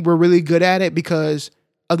something, we're really good at it because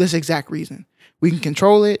of this exact reason. We can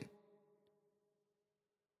control it.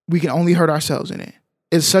 We can only hurt ourselves in it.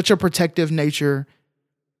 It's such a protective nature,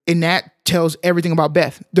 and that tells everything about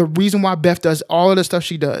Beth. The reason why Beth does all of the stuff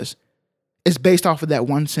she does is based off of that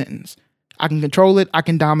one sentence. I can control it. I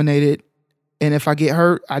can dominate it. And if I get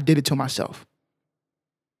hurt, I did it to myself.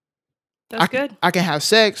 That's good. I can have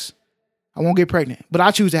sex. I won't get pregnant, but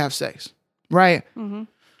I choose to have sex, right? Mm-hmm.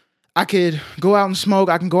 I could go out and smoke.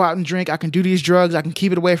 I can go out and drink. I can do these drugs. I can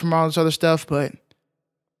keep it away from all this other stuff. But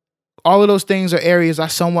all of those things are areas I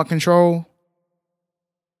somewhat control.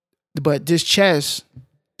 But this chess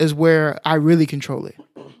is where I really control it.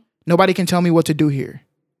 Nobody can tell me what to do here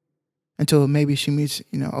until maybe she meets,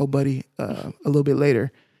 old buddy a little bit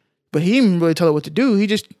later. But he didn't really tell her what to do. He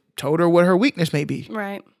just told her what her weakness may be.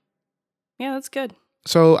 Right. Yeah, that's good.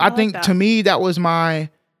 So I think that. To me, that was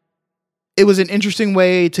it was an interesting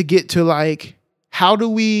way to get to like, how do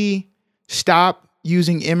we stop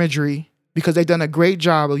using imagery? Because they've done a great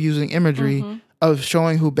job of using imagery of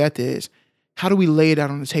showing who Beth is. How do we lay it out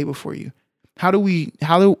on the table for you? How do we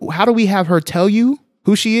have her tell you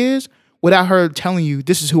who she is without her telling you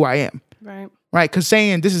this is who I am? Right. Right. Because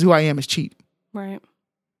saying this is who I am is cheap. Right.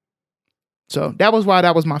 So that was why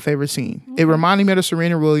that was my favorite scene. It reminded me of the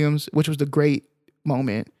Serena Williams, which was the great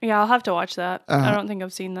moment. Yeah, I'll have to watch that. I don't think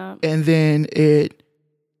I've seen that. And then it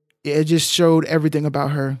just showed everything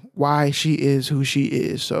about her, why she is who she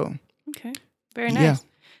is. So okay, very nice. Yeah.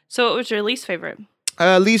 So what was your least favorite?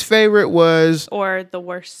 Least favorite was, or the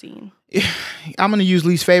worst scene? I'm gonna use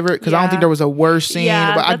least favorite because I don't think there was a worst scene.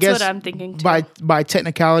 Yeah, but I guess what I'm thinking too. By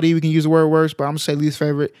technicality, we can use the word worst, but I'm gonna say least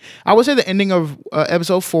favorite. I would say the ending of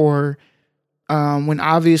episode 4. When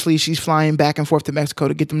obviously she's flying back and forth to Mexico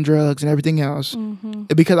to get them drugs and everything else.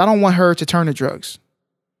 Because I don't want her to turn to drugs.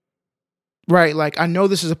 Right? Like, I know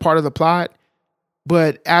this is a part of the plot,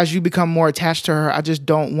 but as you become more attached to her, I just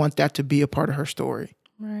don't want that to be a part of her story.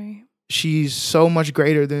 Right. She's so much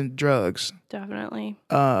greater than drugs. Definitely.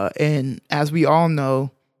 And as we all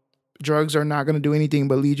know, drugs are not going to do anything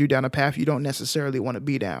but lead you down a path you don't necessarily want to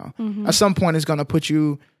be down. At some point, it's going to put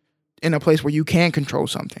you in a place where you can control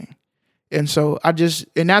something. And so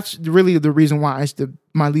and that's really the reason why it's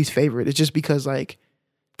my least favorite. It's just because like,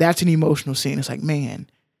 that's an emotional scene. It's like, man,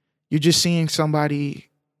 you're just seeing somebody,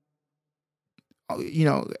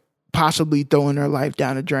 possibly throwing their life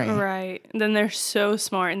down the drain. Right. And then they're so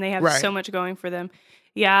smart and they have so much going for them.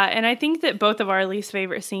 Yeah. And I think that both of our least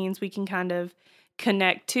favorite scenes we can kind of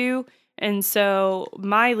connect to. And so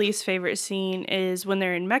my least favorite scene is when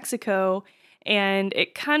they're in Mexico, and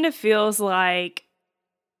it kind of feels like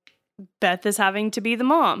Beth is having to be the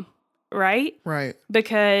mom, right? Right.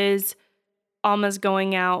 Because Alma's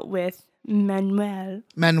going out with Manuel.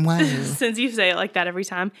 Since you say it like that every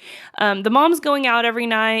time. The mom's going out every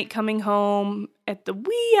night, coming home at the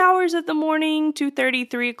wee hours of the morning, 2:30,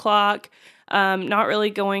 3 o'clock. Not really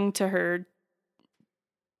going to her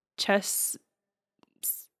chess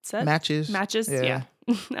set? Matches. Yeah.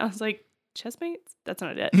 I was like, chess mates? That's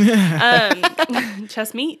not it.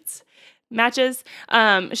 Chess meets. Matches.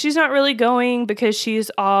 She's not really going because she's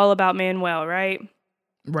all about Manuel, right?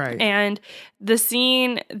 Right. And the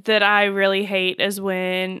scene that I really hate is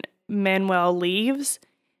when Manuel leaves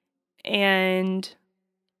and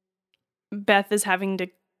Beth is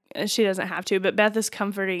she doesn't have to, but Beth is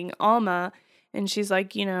comforting Alma and she's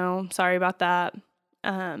like, sorry about that.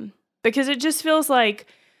 Because it just feels like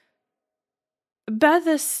Beth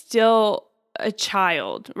is still a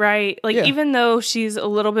child, right? Like, even though she's a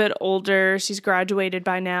little bit older, she's graduated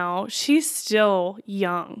by now, she's still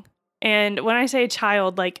young. And when I say a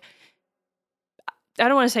child, like, I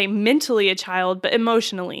don't want to say mentally a child, but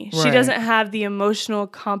emotionally. Right. She doesn't have the emotional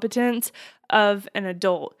competence of an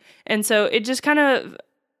adult. And so it just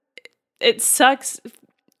it sucks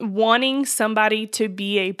wanting somebody to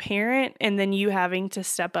be a parent and then you having to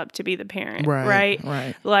step up to be the parent, right?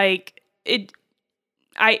 Like,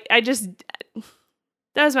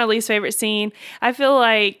 that was my least favorite scene. I feel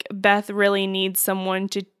like Beth really needs someone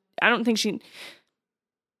I don't think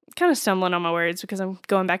kind of stumbling on my words because I'm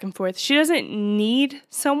going back and forth. She doesn't need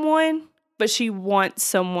someone, but she wants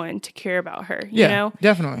someone to care about her, you know?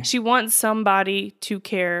 Definitely. She wants somebody to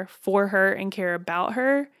care for her and care about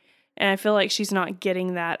her, and I feel like she's not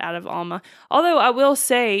getting that out of Alma. Although I will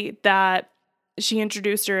say that she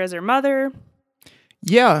introduced her as her mother.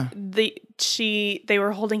 Yeah. They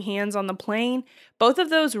were holding hands on the plane. Both of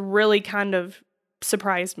those really kind of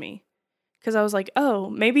surprised me because I was like, oh,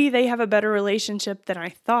 maybe they have a better relationship than I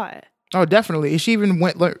thought. Oh, definitely. She even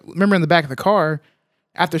went. Remember in the back of the car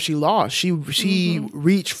after she lost, she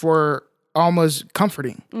reached for Alma's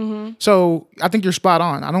comforting. So I think you're spot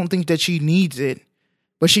on. I don't think that she needs it,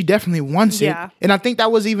 but she definitely wants it. And I think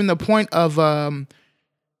that was even the point of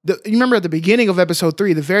you remember at the beginning of episode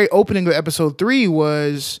 3, the very opening of episode 3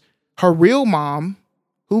 was her real mom,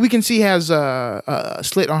 who we can see has a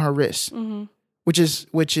slit on her wrist, which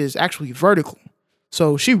is actually vertical.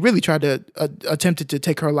 So she really tried to attempted to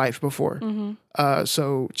take her life before.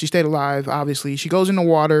 So she stayed alive, obviously. She goes in the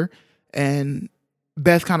water and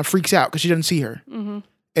Beth kind of freaks out because she doesn't see her. And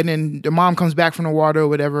then the mom comes back from the water or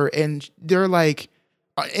whatever, and they're like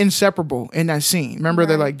inseparable in that scene. Remember,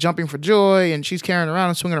 they're like jumping for joy and she's carrying around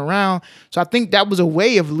and swinging around. So I think that was a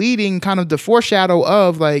way of leading kind of the foreshadow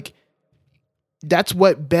of like, that's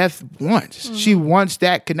what Beth wants. She wants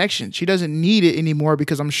that connection. She doesn't need it anymore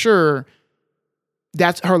because I'm sure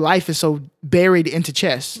that's her life is so buried into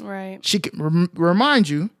chess. Right. She can remind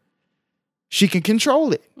you, she can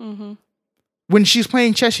control it. When she's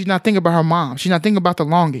playing chess, she's not thinking about her mom. She's not thinking about the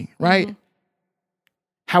longing, right?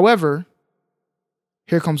 However,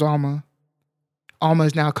 here comes Alma. Alma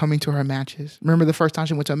is now coming to her matches. Remember the first time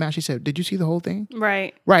she went to a match, she said, "Did you see the whole thing?"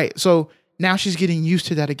 Right. Right. So now she's getting used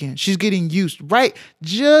to that again. She's getting used, right?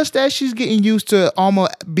 Just as she's getting used to Alma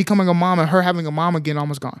becoming a mom and her having a mom again,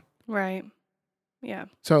 Alma's gone. Right. Yeah.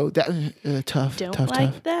 So that tough. Don't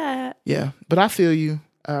tough. that. Yeah, but I feel you.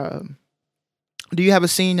 Do you have a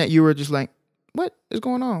scene that you were just like, what is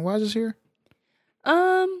going on? Why is this here?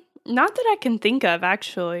 Not that I can think of,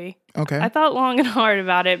 actually. Okay. I thought long and hard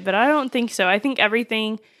about it, but I don't think so. I think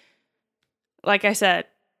everything, like I said,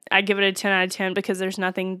 I give it a 10 out of 10 because there's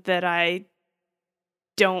nothing that I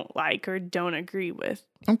don't like or don't agree with.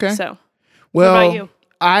 Okay. So, well, what about you?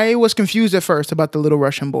 I was confused at first about the little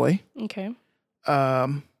Russian boy. Okay.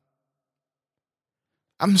 I'm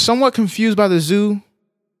somewhat confused by the zoo.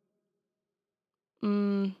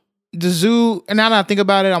 The zoo, and now that I think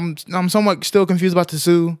about it, I'm somewhat still confused about the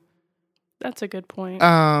zoo. That's a good point.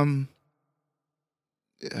 Oh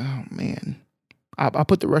man, I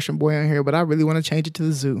put the Russian boy on here, but I really want to change it to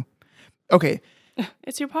the zoo. Okay,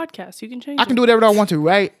 it's your podcast. You can change. I can do whatever I want to,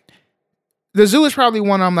 right? The zoo is probably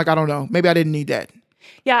one I'm like, I don't know. Maybe I didn't need that.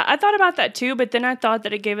 Yeah, I thought about that too, but then I thought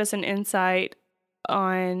that it gave us an insight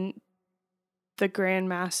on the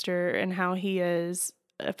Grandmaster and how he is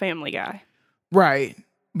a family guy. Right.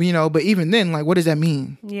 But even then, like, what does that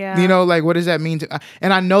mean? Yeah. Like, what does that mean to?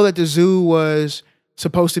 And I know that the zoo was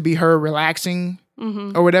supposed to be her relaxing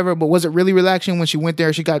or whatever, but was it really relaxing when she went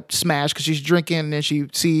there? She got smashed because she's drinking, and then she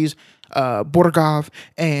sees Borgov,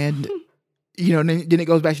 and then it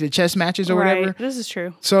goes back to the chess matches or whatever. Right. This is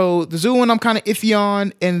true. So the zoo one I'm kind of iffy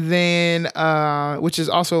on, and then which is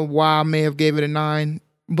also why I may have gave it a 9,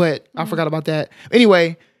 but I forgot about that.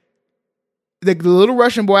 Anyway. The little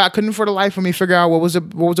Russian boy, I couldn't for the life of me figure out what was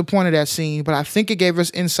the point of that scene, but I think it gave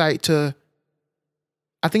us a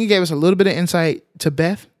little bit of insight to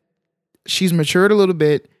Beth. She's matured a little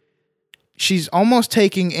bit. She's almost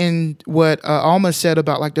taking in what Alma said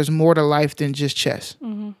about like there's more to life than just chess.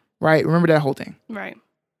 Right? Remember that whole thing. Right.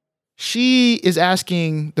 She is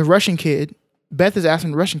asking the Russian kid, Beth is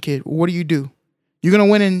asking the Russian kid, what do you do? You're going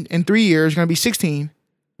to win in 3 years. You're going to be 16.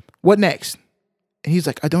 What next? And he's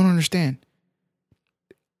like, I don't understand.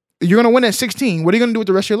 You're going to win at 16. What are you going to do with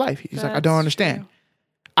the rest of your life? He's like, I don't understand. True.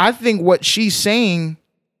 I think what she's saying,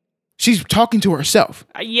 she's talking to herself.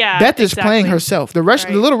 Yeah. Beth is playing herself. The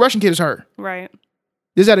little Russian kid is her. Right.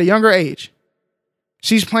 This is at a younger age.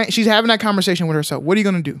 She's having that conversation with herself. What are you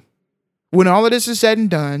going to do? When all of this is said and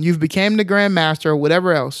done, you've became the Grandmaster or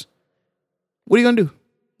whatever else. What are you going to do?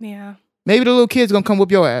 Yeah. Maybe the little kid's going to come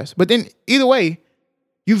whoop your ass. But then either way,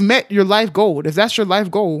 you've met your life goal. If that's your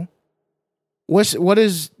life goal, that's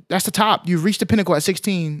the top. You've reached the pinnacle at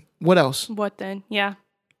 16. What else? What then? Yeah.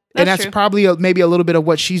 That's true. Probably maybe a little bit of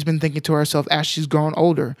what she's been thinking to herself as she's grown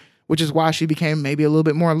older, which is why she became maybe a little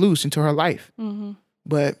bit more loose into her life.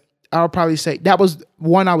 But I'll probably say that was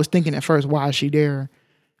one I was thinking at first. Why is she there?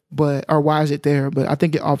 Or why is it there? But I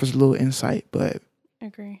think it offers a little insight. But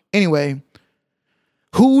agree. Anyway,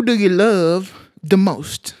 who do you love the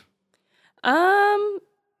most? And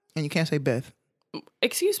you can't say Beth.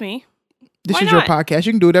 Excuse me. This is your podcast.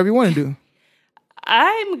 You can do whatever you want to do.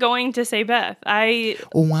 I'm going to say Beth.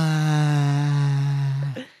 Why?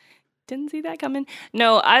 Didn't see that coming.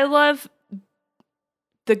 No, I love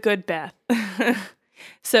the good Beth.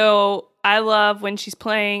 So I love when she's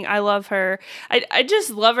playing. I love her. I just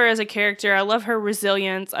love her as a character. I love her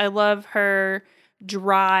resilience. I love her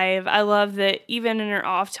drive. I love that even in her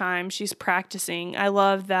off time, she's practicing. I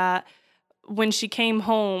love that when she came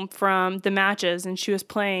home from the matches and she was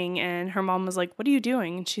playing and her mom was like, "What are you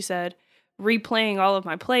doing?" And she said, "Replaying all of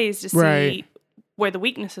my plays to see where the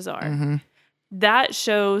weaknesses are." Mm-hmm. That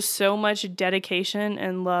shows so much dedication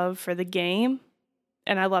and love for the game.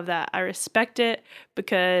 And I love that. I respect it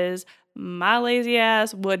because my lazy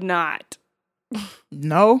ass would not.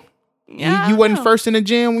 No? Yeah, You wasn't first in the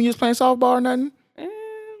gym when you was playing softball or nothing?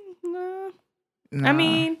 No. Nah, I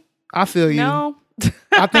mean, I feel you. no.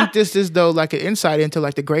 I think this is though like an insight into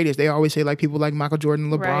like the greatest. They always say like people like Michael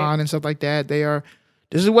Jordan, LeBron, and stuff like that. This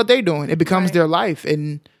is what they're doing. It becomes their life,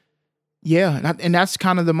 and and that's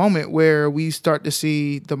kind of the moment where we start to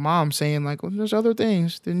see the mom saying like, "Well, there's other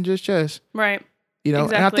things than just chess." Right. You know,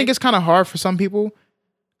 exactly. And I think it's kind of hard for some people,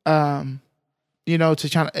 to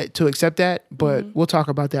accept that. But we'll talk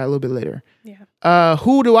about that a little bit later. Yeah.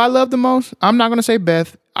 Who do I love the most? I'm not gonna say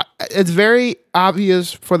Beth. It's very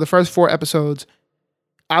obvious for the first 4 episodes.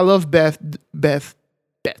 I love Beth.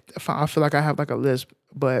 I feel like I have like a lisp,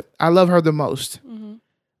 but I love her the most. Mm-hmm.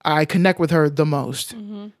 I connect with her the most.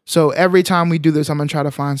 Mm-hmm. So every time we do this, I'm gonna try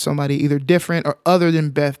to find somebody either different or other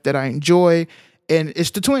than Beth that I enjoy, and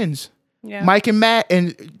it's the twins. Yeah. Mike and Matt,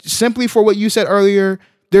 and simply for what you said earlier,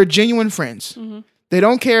 they're genuine friends. Mm-hmm. They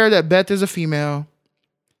don't care that Beth is a female.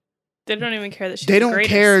 They don't even care that she's They don't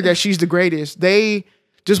care that she's the greatest. They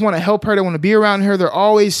just want to help her. They want to be around her. They're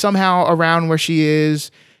always somehow around where she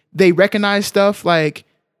is. They recognize stuff like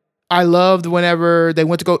I loved whenever they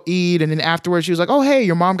went to go eat, and then afterwards she was like, "Oh, hey,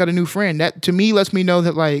 your mom got a new friend." That to me lets me know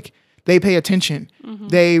that like they pay attention. Mm-hmm.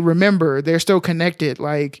 They remember. They're still connected.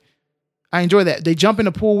 Like I enjoy that. They jump in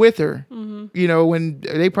the pool with her, when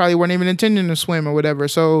they probably weren't even intending to swim or whatever.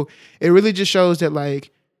 So it really just shows that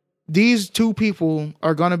like these 2 people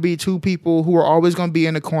are going to be 2 people who are always going to be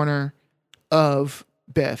in the corner of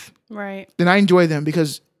Beth. Right. And I enjoy them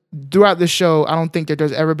because throughout the show, I don't think that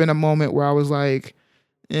there's ever been a moment where I was like,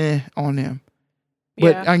 on them.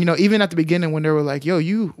 But, even at the beginning when they were like, yo,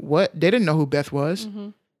 you, what? They didn't know who Beth was. Mm-hmm.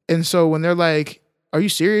 And so when they're like, are you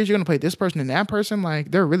serious? You're going to play this person and that person?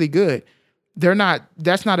 Like, they're really good.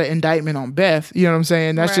 That's not an indictment on Beth. You know what I'm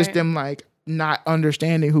saying? That's just them like not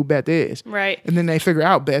understanding who Beth is. Right. And then they figure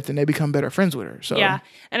out Beth and they become better friends with her. So yeah.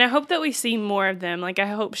 And I hope that we see more of them. Like I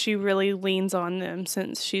hope she really leans on them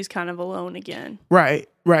since she's kind of alone again. Right.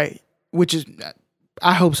 Which is,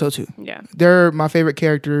 I hope so too. Yeah. They're my favorite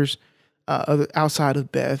characters outside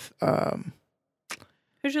of Beth.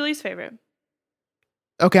 Who's your least favorite?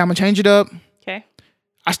 Okay, I'm gonna change it up. Okay.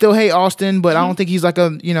 I still hate Austin, but I don't think he's like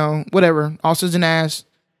a, whatever. Austin's an ass.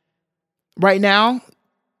 Right now,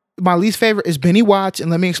 my least favorite is Benny Watts,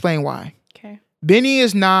 and let me explain why. Okay. Benny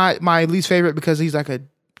is not my least favorite because he's like a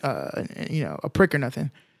prick or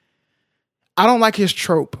nothing. I don't like his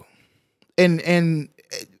trope, and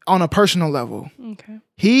on a personal level. Okay.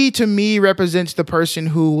 He, to me, represents the person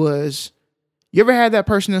who was, you ever had that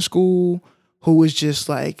person in school who was just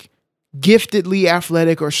like giftedly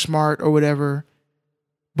athletic or smart or whatever,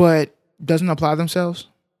 but doesn't apply themselves?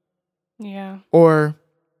 Yeah. Or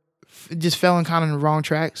just fell in kind of the wrong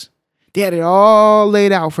tracks. They had it all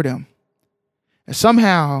laid out for them. And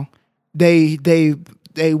somehow they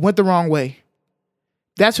went the wrong way.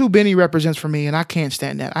 That's who Benny represents for me, and I can't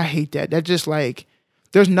stand that. I hate that. That's just like,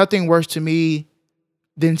 there's nothing worse to me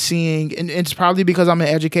than seeing, and it's probably because I'm an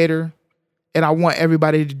educator and I want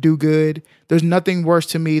everybody to do good. There's nothing worse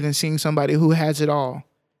to me than seeing somebody who has it all.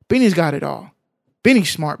 Benny's got it all. Benny's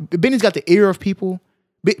smart. Benny's got the ear of people.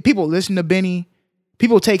 People listen to Benny.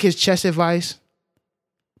 People take his chess advice.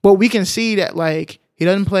 But we can see that like he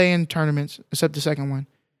doesn't play in tournaments except the second one.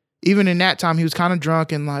 Even in that time, he was kind of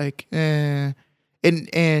drunk and like, and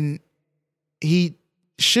he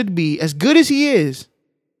should be, as good as he is,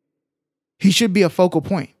 he should be a focal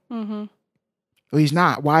point. Mm-hmm. Well, he's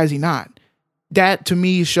not. Why is he not? That to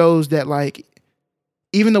me shows that like,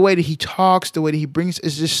 even the way that he talks, the way that he brings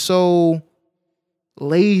is just so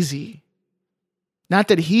lazy. Not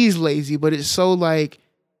that he's lazy, but it's so like,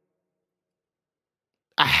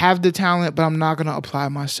 I have the talent, but I'm not going to apply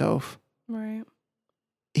myself. Right.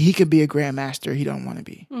 He could be a grandmaster. He don't want to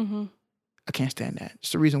be. Mm-hmm. I can't stand that.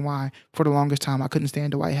 It's the reason why, for the longest time, I couldn't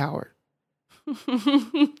stand Dwight Howard.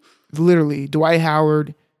 Literally, Dwight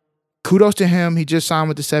Howard, kudos to him. He just signed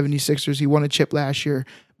with the 76ers. He won a chip last year.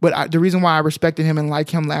 But the reason why I respected him and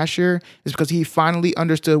liked him last year is because he finally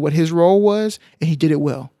understood what his role was, and he did it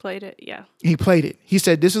well. Played it, yeah. He played it. He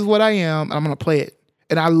said, this is what I am, and I'm going to play it.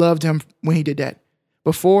 And I loved him when he did that.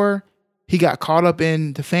 Before, he got caught up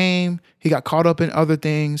in the fame. He got caught up in other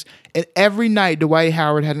things. And every night, Dwight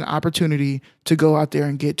Howard had an opportunity to go out there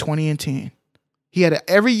and get 20 and 10.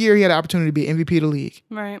 Every year, he had an opportunity to be MVP of the league.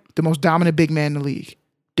 Right. The most dominant big man in the league.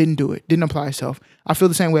 didn't do it, didn't apply herself. I feel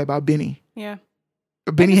the same way about Benny. Yeah.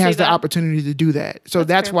 Benny can has see the that. opportunity to do that. So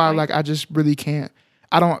that's why, fair point. like, I just really can't.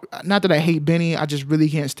 Not that I hate Benny, I just really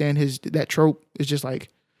can't stand that trope. It's just like,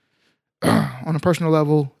 on a personal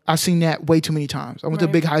level, I've seen that way too many times. I went to a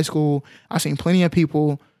Right. big high school. I've seen plenty of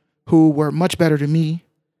people who were much better than me,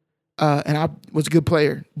 and I was a good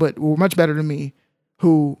player, but were much better than me,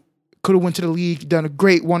 who could have went to the league, done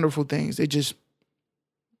great, wonderful things. They just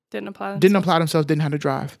Didn't apply. didn't apply themselves, didn't have to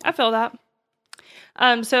drive. I feel that.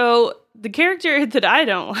 So the character that I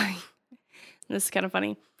don't like, this is kind of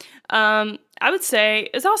funny. I would say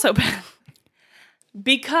is also bad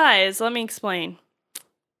because let me explain.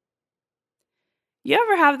 You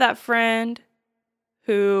ever have that friend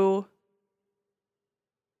who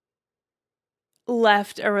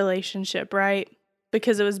left a relationship, right?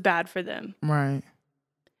 Because it was bad for them. Right.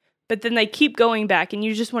 But then they keep going back and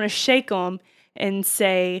you just want to shake them and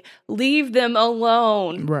say, leave them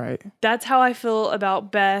alone. Right. That's how I feel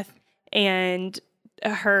about Beth and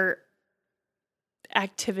her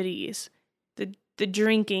activities. The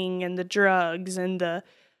drinking and the drugs and the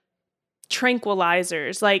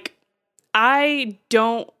tranquilizers. Like, I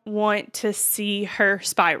don't want to see her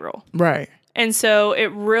spiral. Right. And so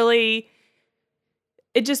it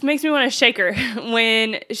just makes me want to shake her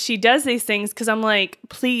when she does these things because I'm like,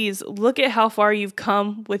 please look at how far you've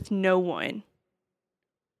come with no one.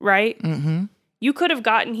 Right? Mm-hmm. You could have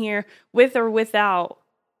gotten here with or without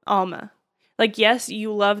Alma. Like, yes,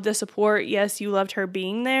 you loved the support. Yes, you loved her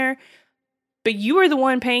being there. But you were the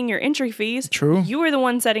one paying your entry fees. True. You were the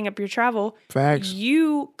one setting up your travel. Facts.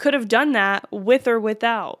 You could have done that with or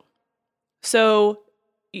without. So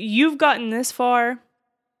you've gotten this far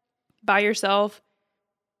by yourself.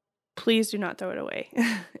 Please do not throw it away.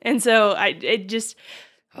 And so I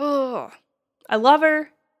love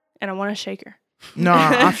her and I want to shake her. No,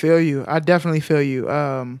 I feel you. I definitely feel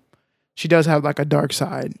you. She does have like a dark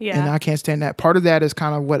side. Yeah. And I can't stand that. Part of that is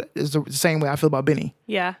kind of what is the same way I feel about Benny.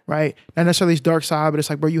 Yeah. Right? Not necessarily his dark side, but it's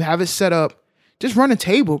like, bro, you have it set up. Just run a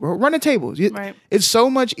table, bro. Run a table. Right. It's so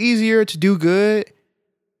much easier to do good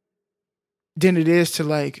than it is to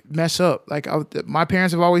like mess up. Like my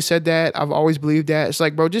parents have always said that. I've always believed that. It's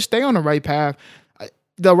like, bro, just stay on the right path.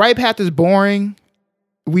 The right path is boring.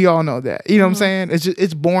 We all know that. You know what I'm saying?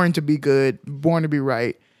 It's boring to be good, boring to be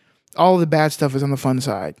right. All the bad stuff is on the fun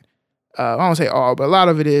side. I don't say all, but a lot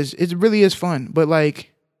of it is. It really is fun. But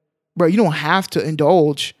like, bro, you don't have to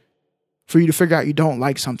indulge for you to figure out you don't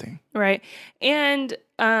like something. Right. And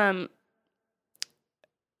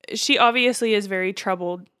she obviously is very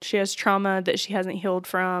troubled. She has trauma that she hasn't healed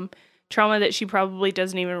from, trauma that she probably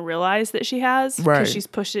doesn't even realize that she has because Right. she's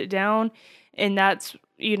pushed it down. And that's,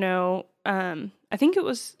 I think it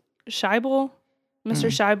was Scheibel, Mr.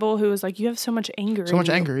 Scheibel, who was like, you have so much anger. So much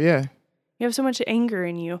anger, yeah. You have so much anger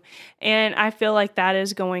in you. And I feel like that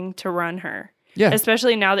is going to run her. Yeah.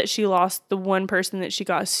 Especially now that she lost the one person that she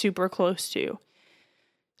got super close to.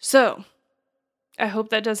 So, I hope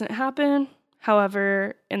that doesn't happen.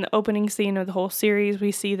 However, in the opening scene of the whole series,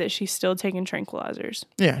 we see that she's still taking tranquilizers.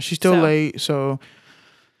 Yeah, she's still late, so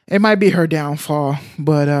it might be her downfall.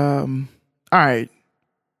 But all right.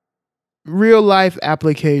 Real life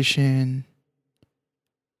application.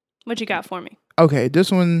 What you got for me? Okay,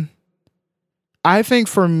 this one, I think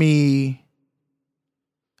for me,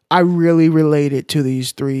 I really related to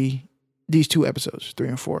these two episodes, 3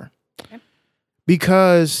 and 4. Okay.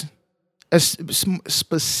 Because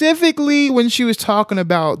specifically when she was talking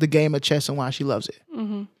about the game of chess and why she loves it,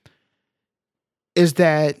 is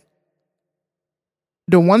that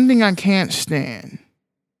the one thing I can't stand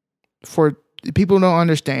for people who don't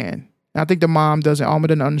understand, and I think the mom doesn't, Alma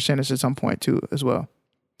didn't understand this at some point too as well.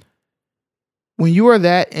 When you are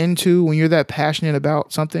when you're that passionate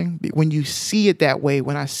about something, when you see it that way,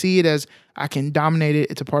 when I see it as I can dominate it,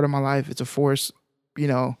 it's a part of my life, it's a force,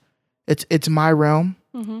 it's my realm.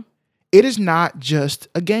 It is not just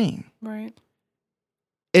a game. Right.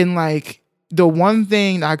 And like the one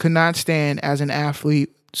thing I could not stand as an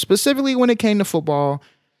athlete, specifically when it came to football,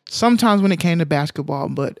 sometimes when it came to basketball,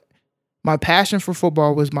 but my passion for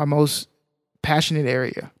football was my most passionate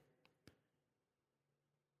area.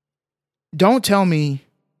 Don't tell me,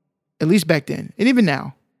 at least back then, and even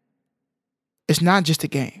now, it's not just a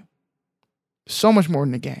game. So much more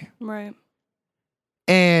than a game. Right.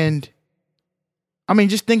 And, I mean,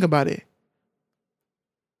 just think about it.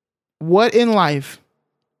 What in life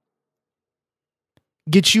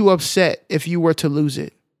gets you upset if you were to lose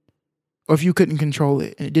it? Or if you couldn't control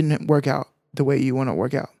it and it didn't work out the way you want to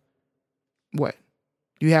work out? What?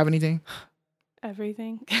 Do you have anything?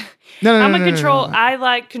 everything. No, I'm a no, control. no. I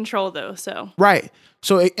like control though. So Right.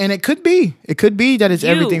 So, it could be that it's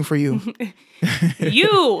everything for you.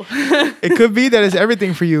 you. It could be that it's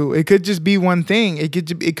everything for you. It could just be one thing.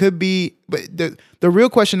 It could be. But the real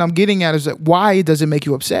question I'm getting at is that why does it make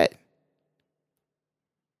you upset?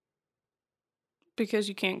 Because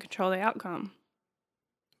you can't control the outcome.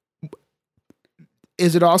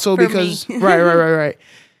 Is it also For because me. right?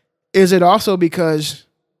 Is it also because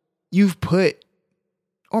you've put,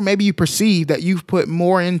 or maybe you perceive that you've put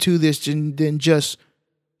more into this than just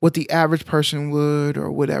what the average person would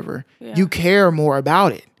or whatever. Yeah. You care more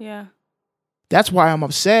about it. Yeah. That's why I'm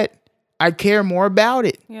upset. I care more about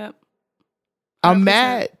it. Yep. I'm 100%.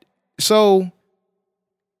 mad. So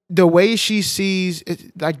the way she sees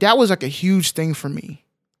it, like that was like a huge thing for me.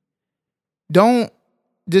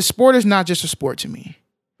 This sport is not just a sport to me.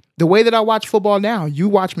 The way that I watch football now, you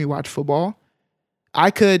watch me watch football. I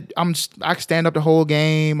stand up the whole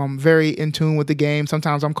game. I'm very in tune with the game.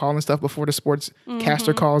 Sometimes I'm calling stuff before the sports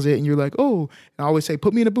caster calls it, and you're like, oh, and I always say,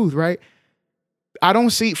 put me in the booth, right? I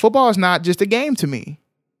don't see football is not just a game to me.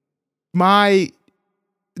 That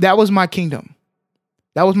was my kingdom.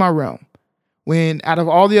 That was my realm. When out of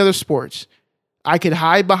all the other sports, I could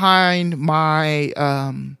hide behind my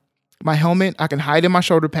my helmet. I can hide in my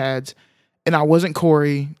shoulder pads, and I wasn't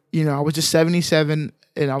Corey. I was just 77.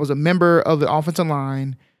 And I was a member of the offensive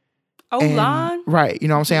line. Oh, line? Right. You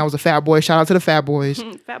know what I'm saying? I was a fat boy. Shout out to the fat boys.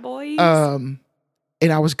 Fat boys. And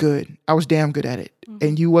I was good. I was damn good at it.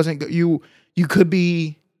 And you wasn't good. You could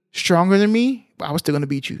be stronger than me, but I was still going to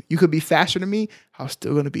beat you. You could be faster than me. I was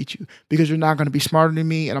still going to beat you because you're not going to be smarter than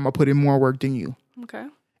me, and I'm going to put in more work than you. Okay.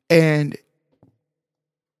 And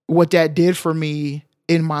what that did for me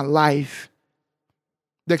in my life,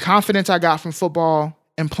 the confidence I got from football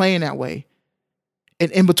and playing that way,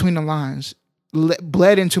 and in between the lines,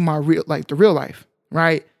 bled into my the real life,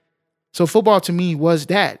 right? So football to me was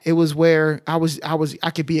that. It was where I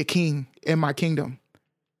could be a king in my kingdom.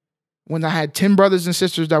 When I had 10 brothers and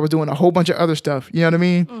sisters that was doing a whole bunch of other stuff, you know what I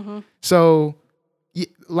mean? Mm-hmm. So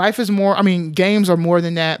life is more, games are more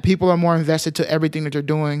than that. People are more invested to everything that they're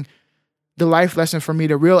doing. The life lesson for me,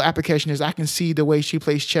 the real application is I can see the way she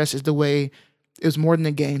plays chess is the way. It was more than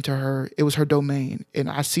a game to her. It was her domain. And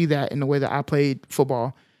I see that in the way that I played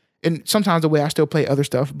football. And sometimes the way I still play other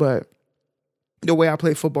stuff, but the way I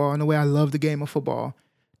play football and the way I love the game of football,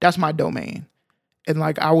 that's my domain. And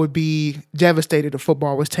I would be devastated if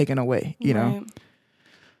football was taken away, you know?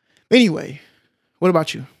 Anyway, what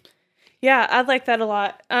about you? Yeah, I like that a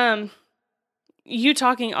lot. You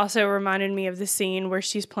talking also reminded me of the scene where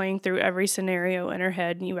she's playing through every scenario in her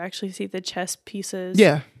head and you actually see the chess pieces.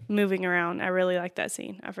 Yeah. Moving around. I really like that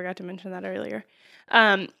scene. I forgot to mention that earlier.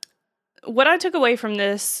 What I took away from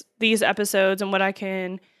these episodes and what I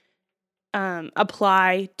can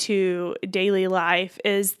apply to daily life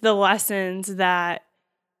is the lessons that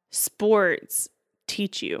sports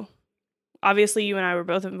teach you. Obviously, you and I were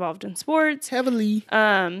both involved in sports. Heavily.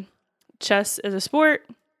 Chess is a sport.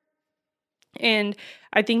 And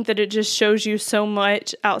I think that it just shows you so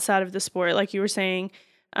much outside of the sport. Like you were saying,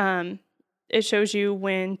 it shows you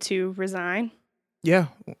when to resign. Yeah.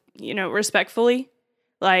 Respectfully.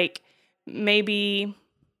 Maybe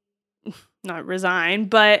not resign,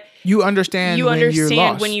 but you understand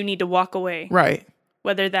when you need to walk away. Right.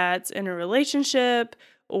 Whether that's in a relationship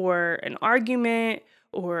or an argument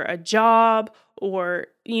or a job or,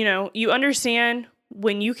 you understand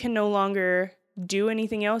when you can no longer do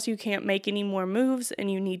anything else, you can't make any more moves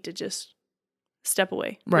and you need to just step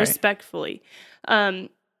away respectfully. And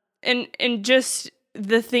just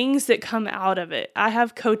the things that come out of it. I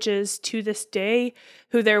have coaches to this day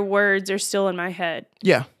who their words are still in my head.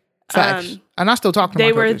 Yeah. Facts. And I still talk to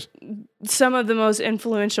my coaches. They were some of the most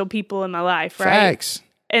influential people in my life, right? Facts.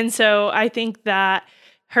 And so I think that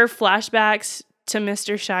her flashbacks to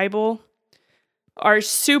Mr. Scheibel are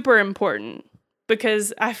super important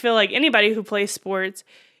because I feel like anybody who plays sports,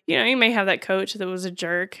 you may have that coach that was a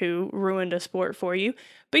jerk who ruined a sport for you,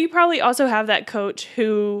 but you probably also have that coach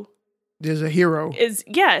who is a hero. Is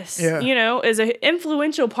an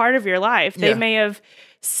influential part of your life. They may have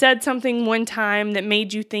said something one time that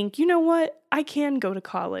made you think, you know what, I can go to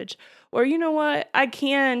college. Or you know what, I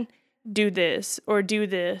can do this or do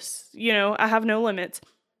this. I have no limits.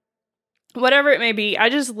 Whatever it may be, I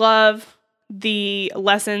just love the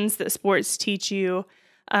lessons that sports teach you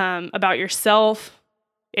about yourself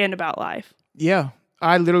and about life. Yeah.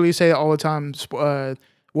 I literally say it all the time.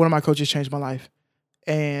 One of my coaches changed my life.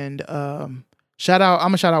 And I'm gonna shout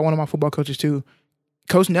out one of my football coaches too,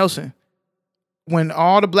 Coach Nelson. When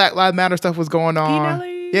all the Black Lives Matter stuff was going on,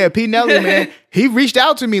 Yeah, Pete Nelly, man. He reached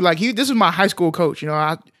out to me like this is my high school coach. You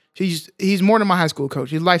know, he's more than my high school coach.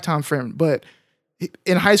 He's a lifetime friend. But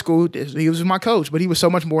in high school, he was my coach, but he was so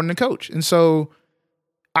much more than a coach. And so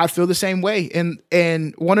I feel the same way.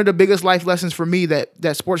 And one of the biggest life lessons for me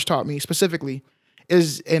that sports taught me specifically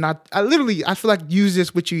is, and I feel like I used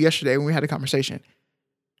this with you yesterday when we had a conversation.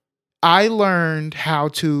 I learned how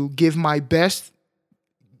to give my best,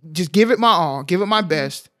 just give it my all, give it my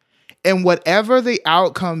best. And whatever the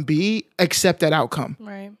outcome be, accept that outcome.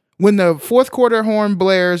 Right. When the fourth quarter horn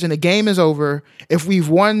blares and the game is over, if we've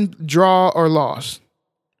won, draw, or lost,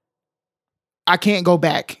 I can't go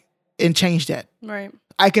back and change that. Right.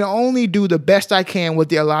 I can only do the best I can with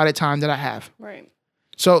the allotted time that I have. Right.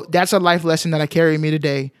 So that's a life lesson that I carry with me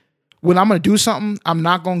today. When I'm gonna do something, I'm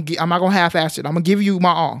not gonna half-ass it. I'm gonna give you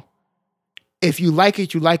my all. If you like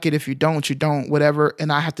it, you like it. If you don't, you don't. Whatever.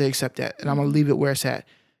 And I have to accept that, and I'm gonna leave it where it's at.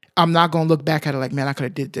 I'm not gonna look back at it like, man, I could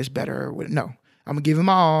have did this better. Or no, I'm gonna give it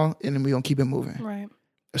my all, and then we're gonna keep it moving. Right.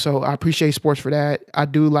 So I appreciate sports for that. I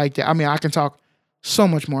do like that. I mean, I can talk so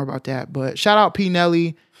much more about that. But shout out P.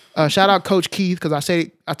 Nelly. Shout out Coach Keith, because I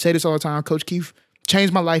say this all the time. Coach Keith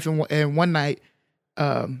changed my life in one night.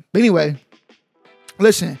 But anyway,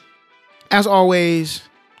 listen, as always,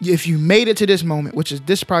 if you made it to this moment,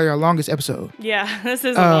 this is probably our longest episode. Yeah, this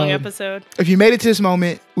is a long episode. If you made it to this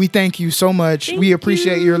moment, we thank you so much. We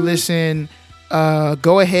appreciate your listen.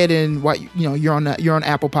 Go ahead and you're on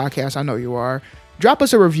Apple Podcasts. I know you are. Drop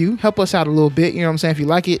us a review. Help us out a little bit. You know what I'm saying? If you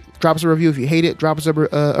like it, drop us a review. If you hate it, drop us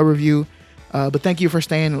a review. But thank you for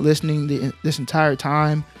staying and listening this entire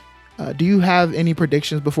time. Do you have any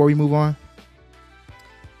predictions before we move on?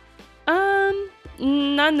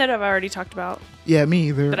 None that I've already talked about. Yeah, me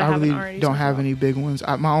either. I really don't have any big ones.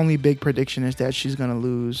 My only big prediction is that she's gonna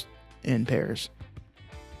lose in Paris.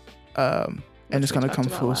 And it's gonna come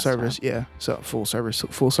full service. Yeah, so full service,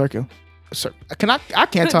 full circle. I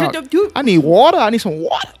can't talk. I need water. I need some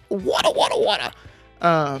water.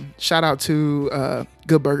 Shout out to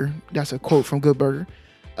Good Burger. That's a quote from Good Burger.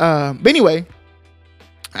 But anyway,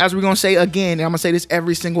 as we're gonna say again, and I'm gonna say this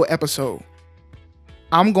every single episode.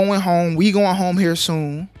 I'm going home. We going home here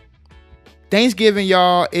soon. Thanksgiving,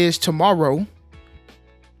 y'all, is tomorrow.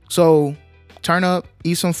 So turn up,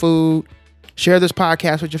 eat some food, share this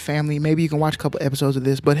podcast with your family. Maybe you can watch a couple episodes of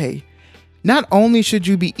this. But hey, not only should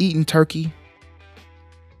you be eating turkey,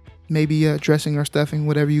 maybe dressing or stuffing,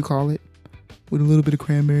 whatever you call it, with a little bit of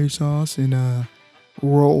cranberry sauce and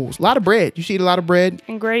rolls. A lot of bread. You should eat a lot of bread.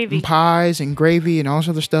 And gravy. And pies and gravy and all this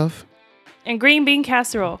other stuff. And green bean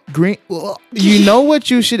casserole. You know what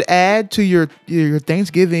you should add to your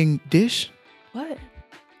Thanksgiving dish? What?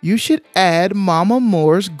 You should add Mama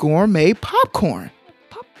Moore's gourmet popcorn.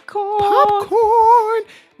 Popcorn.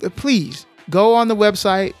 Please go on the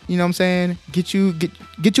website. You know what I'm saying? Get you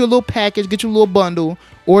a little package. Get you a little bundle.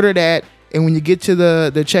 Order that, and when you get to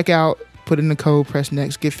the checkout, put in the code. Press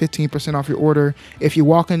next. Get 15% off your order. If you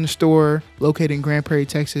walk in the store located in Grand Prairie,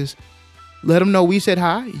 Texas, let them know we said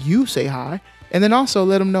hi. You say hi. And then also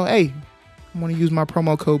let them know, hey, I want to use my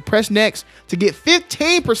promo code Press Next to get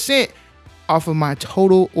 15% off of my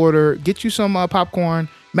total order. Get you some popcorn.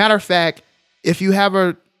 Matter of fact, if you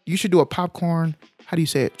have you should do a popcorn, how do you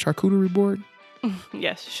say it? Charcuterie board?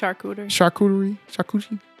 Yes, charcuterie. Charcuterie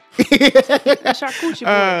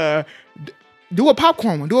board. Do a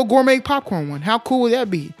popcorn one. Do a gourmet popcorn one. How cool would that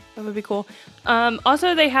be? That would be cool.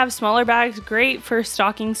 Also, they have smaller bags, great for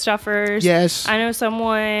stocking stuffers. Yes. I know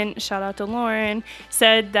someone, shout out to Lauren,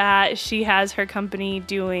 said that she has her company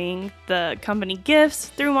doing the company gifts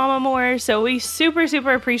through Mama Moore. So we super,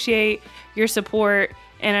 super appreciate your support.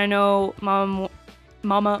 And I know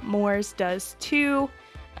Mama Moore's does too.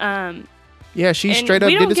 Yeah, she straight up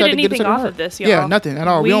did this. We don't get anything off of this, y'all. Yeah, nothing at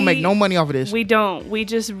all. We don't make no money off of this. We don't. We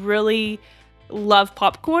just really love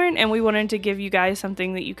popcorn, and we wanted to give you guys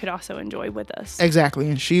something that you could also enjoy with us. Exactly.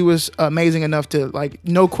 And she was amazing enough to,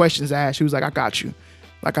 no questions asked. She was like, I got you.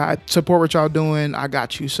 I support what y'all doing. I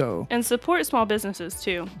got you. So. And support small businesses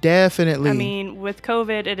too. Definitely. I mean, with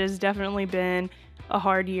COVID, it has definitely been a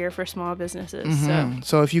hard year for small businesses. Mm-hmm.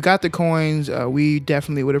 So if you got the coins, we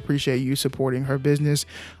definitely would appreciate you supporting her business.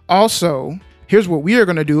 Also, here's what we are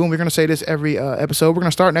going to do, and we're going to say this every episode. We're going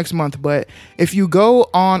to start next month, but if you go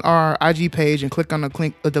on our IG page and click on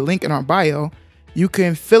the link in our bio, you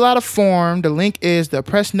can fill out a form. The link is the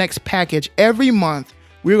Press Next package. Every month,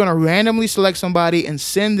 we're going to randomly select somebody and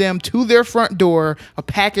send them to their front door a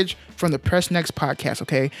package from the Press Next podcast,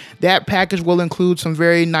 okay? That package will include some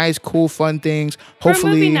very nice, cool, fun things. Hopefully, for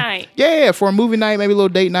a movie night. Yeah, for a movie night, maybe a little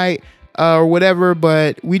date night. Or whatever,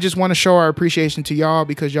 but we just want to show our appreciation to y'all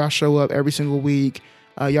because y'all show up every single week.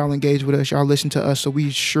 Y'all engage with us. Y'all listen to us. So we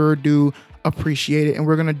sure do appreciate it. And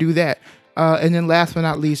we're going to do that. And then last but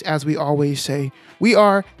not least, as we always say, we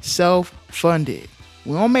are self-funded.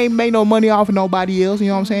 We don't make no money off of nobody else. You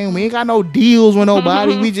know what I'm saying? We ain't got no deals with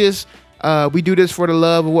nobody. We just, we do this for the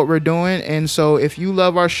love of what we're doing. And so if you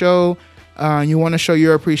love our show, you want to show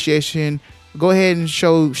your appreciation, go ahead and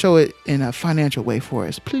show it in a financial way for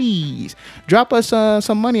us. Please drop us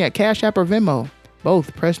some money at Cash App or Venmo.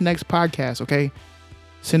 Both. Press Next Podcast, okay?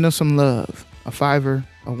 Send us some love. A $5,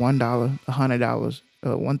 a $1, $100,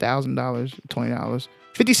 $1,000, $20,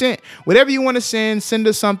 50 cents. Whatever you want to send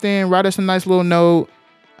us something. Write us a nice little note.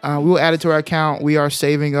 We will add it to our account. We are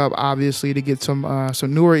saving up, obviously, to get some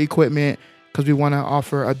newer equipment because we want to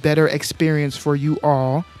offer a better experience for you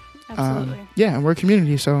all. Absolutely. Yeah, and we're a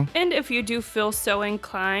community, so. And if you do feel so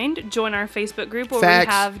inclined, join our Facebook group where Facts.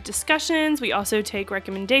 we have discussions. We also take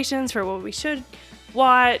recommendations for what we should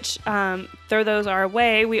watch. Throw those our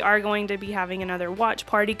way. We are going to be having another watch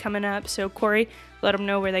party coming up. So, Corey, let them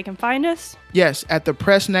know where they can find us. Yes, at the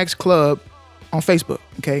Press Next Club on Facebook,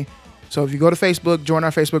 okay? So if you go to Facebook, join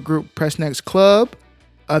our Facebook group, Press Next Club.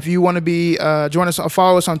 If you want to be, join us,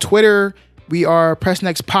 follow us on Twitter. We are Press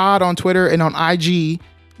Next Pod on Twitter and on IG.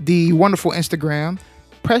 The wonderful Instagram,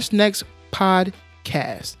 Press Next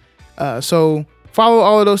Podcast. So follow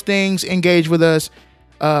all of those things, engage with us.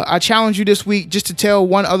 I challenge you this week just to tell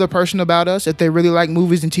one other person about us if they really like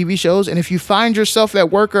movies and TV shows. And if you find yourself at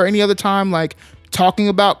work or any other time like talking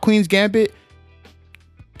about Queen's Gambit,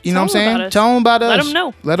 you know what I'm saying? Tell them about us. Let them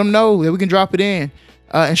know. Let them know that we can drop it in.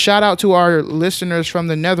 And shout out to our listeners from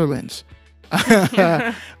the Netherlands.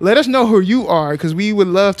 Let us know who you are because we would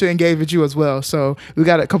love to engage with you as well. So we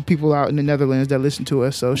got a couple people out in the Netherlands that listen to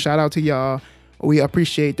us. So shout out to y'all. We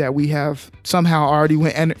appreciate that we have somehow already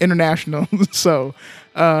went international. So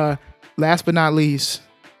last but not least,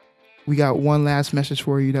 we got one last message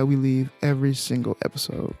for you that we leave every single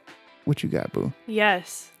episode. What you got, boo?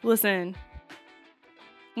 Yes. Listen.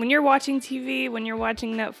 When you're watching TV, when you're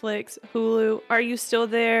watching Netflix, Hulu, are you still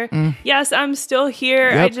there? Yes, I'm still here.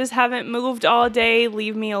 Yep. I just haven't moved all day.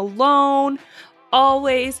 Leave me alone.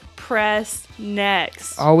 Always press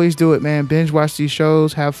next. Always do it, man. Binge watch these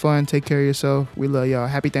shows. Have fun. Take care of yourself. We love y'all.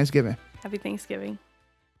 Happy Thanksgiving. Happy Thanksgiving.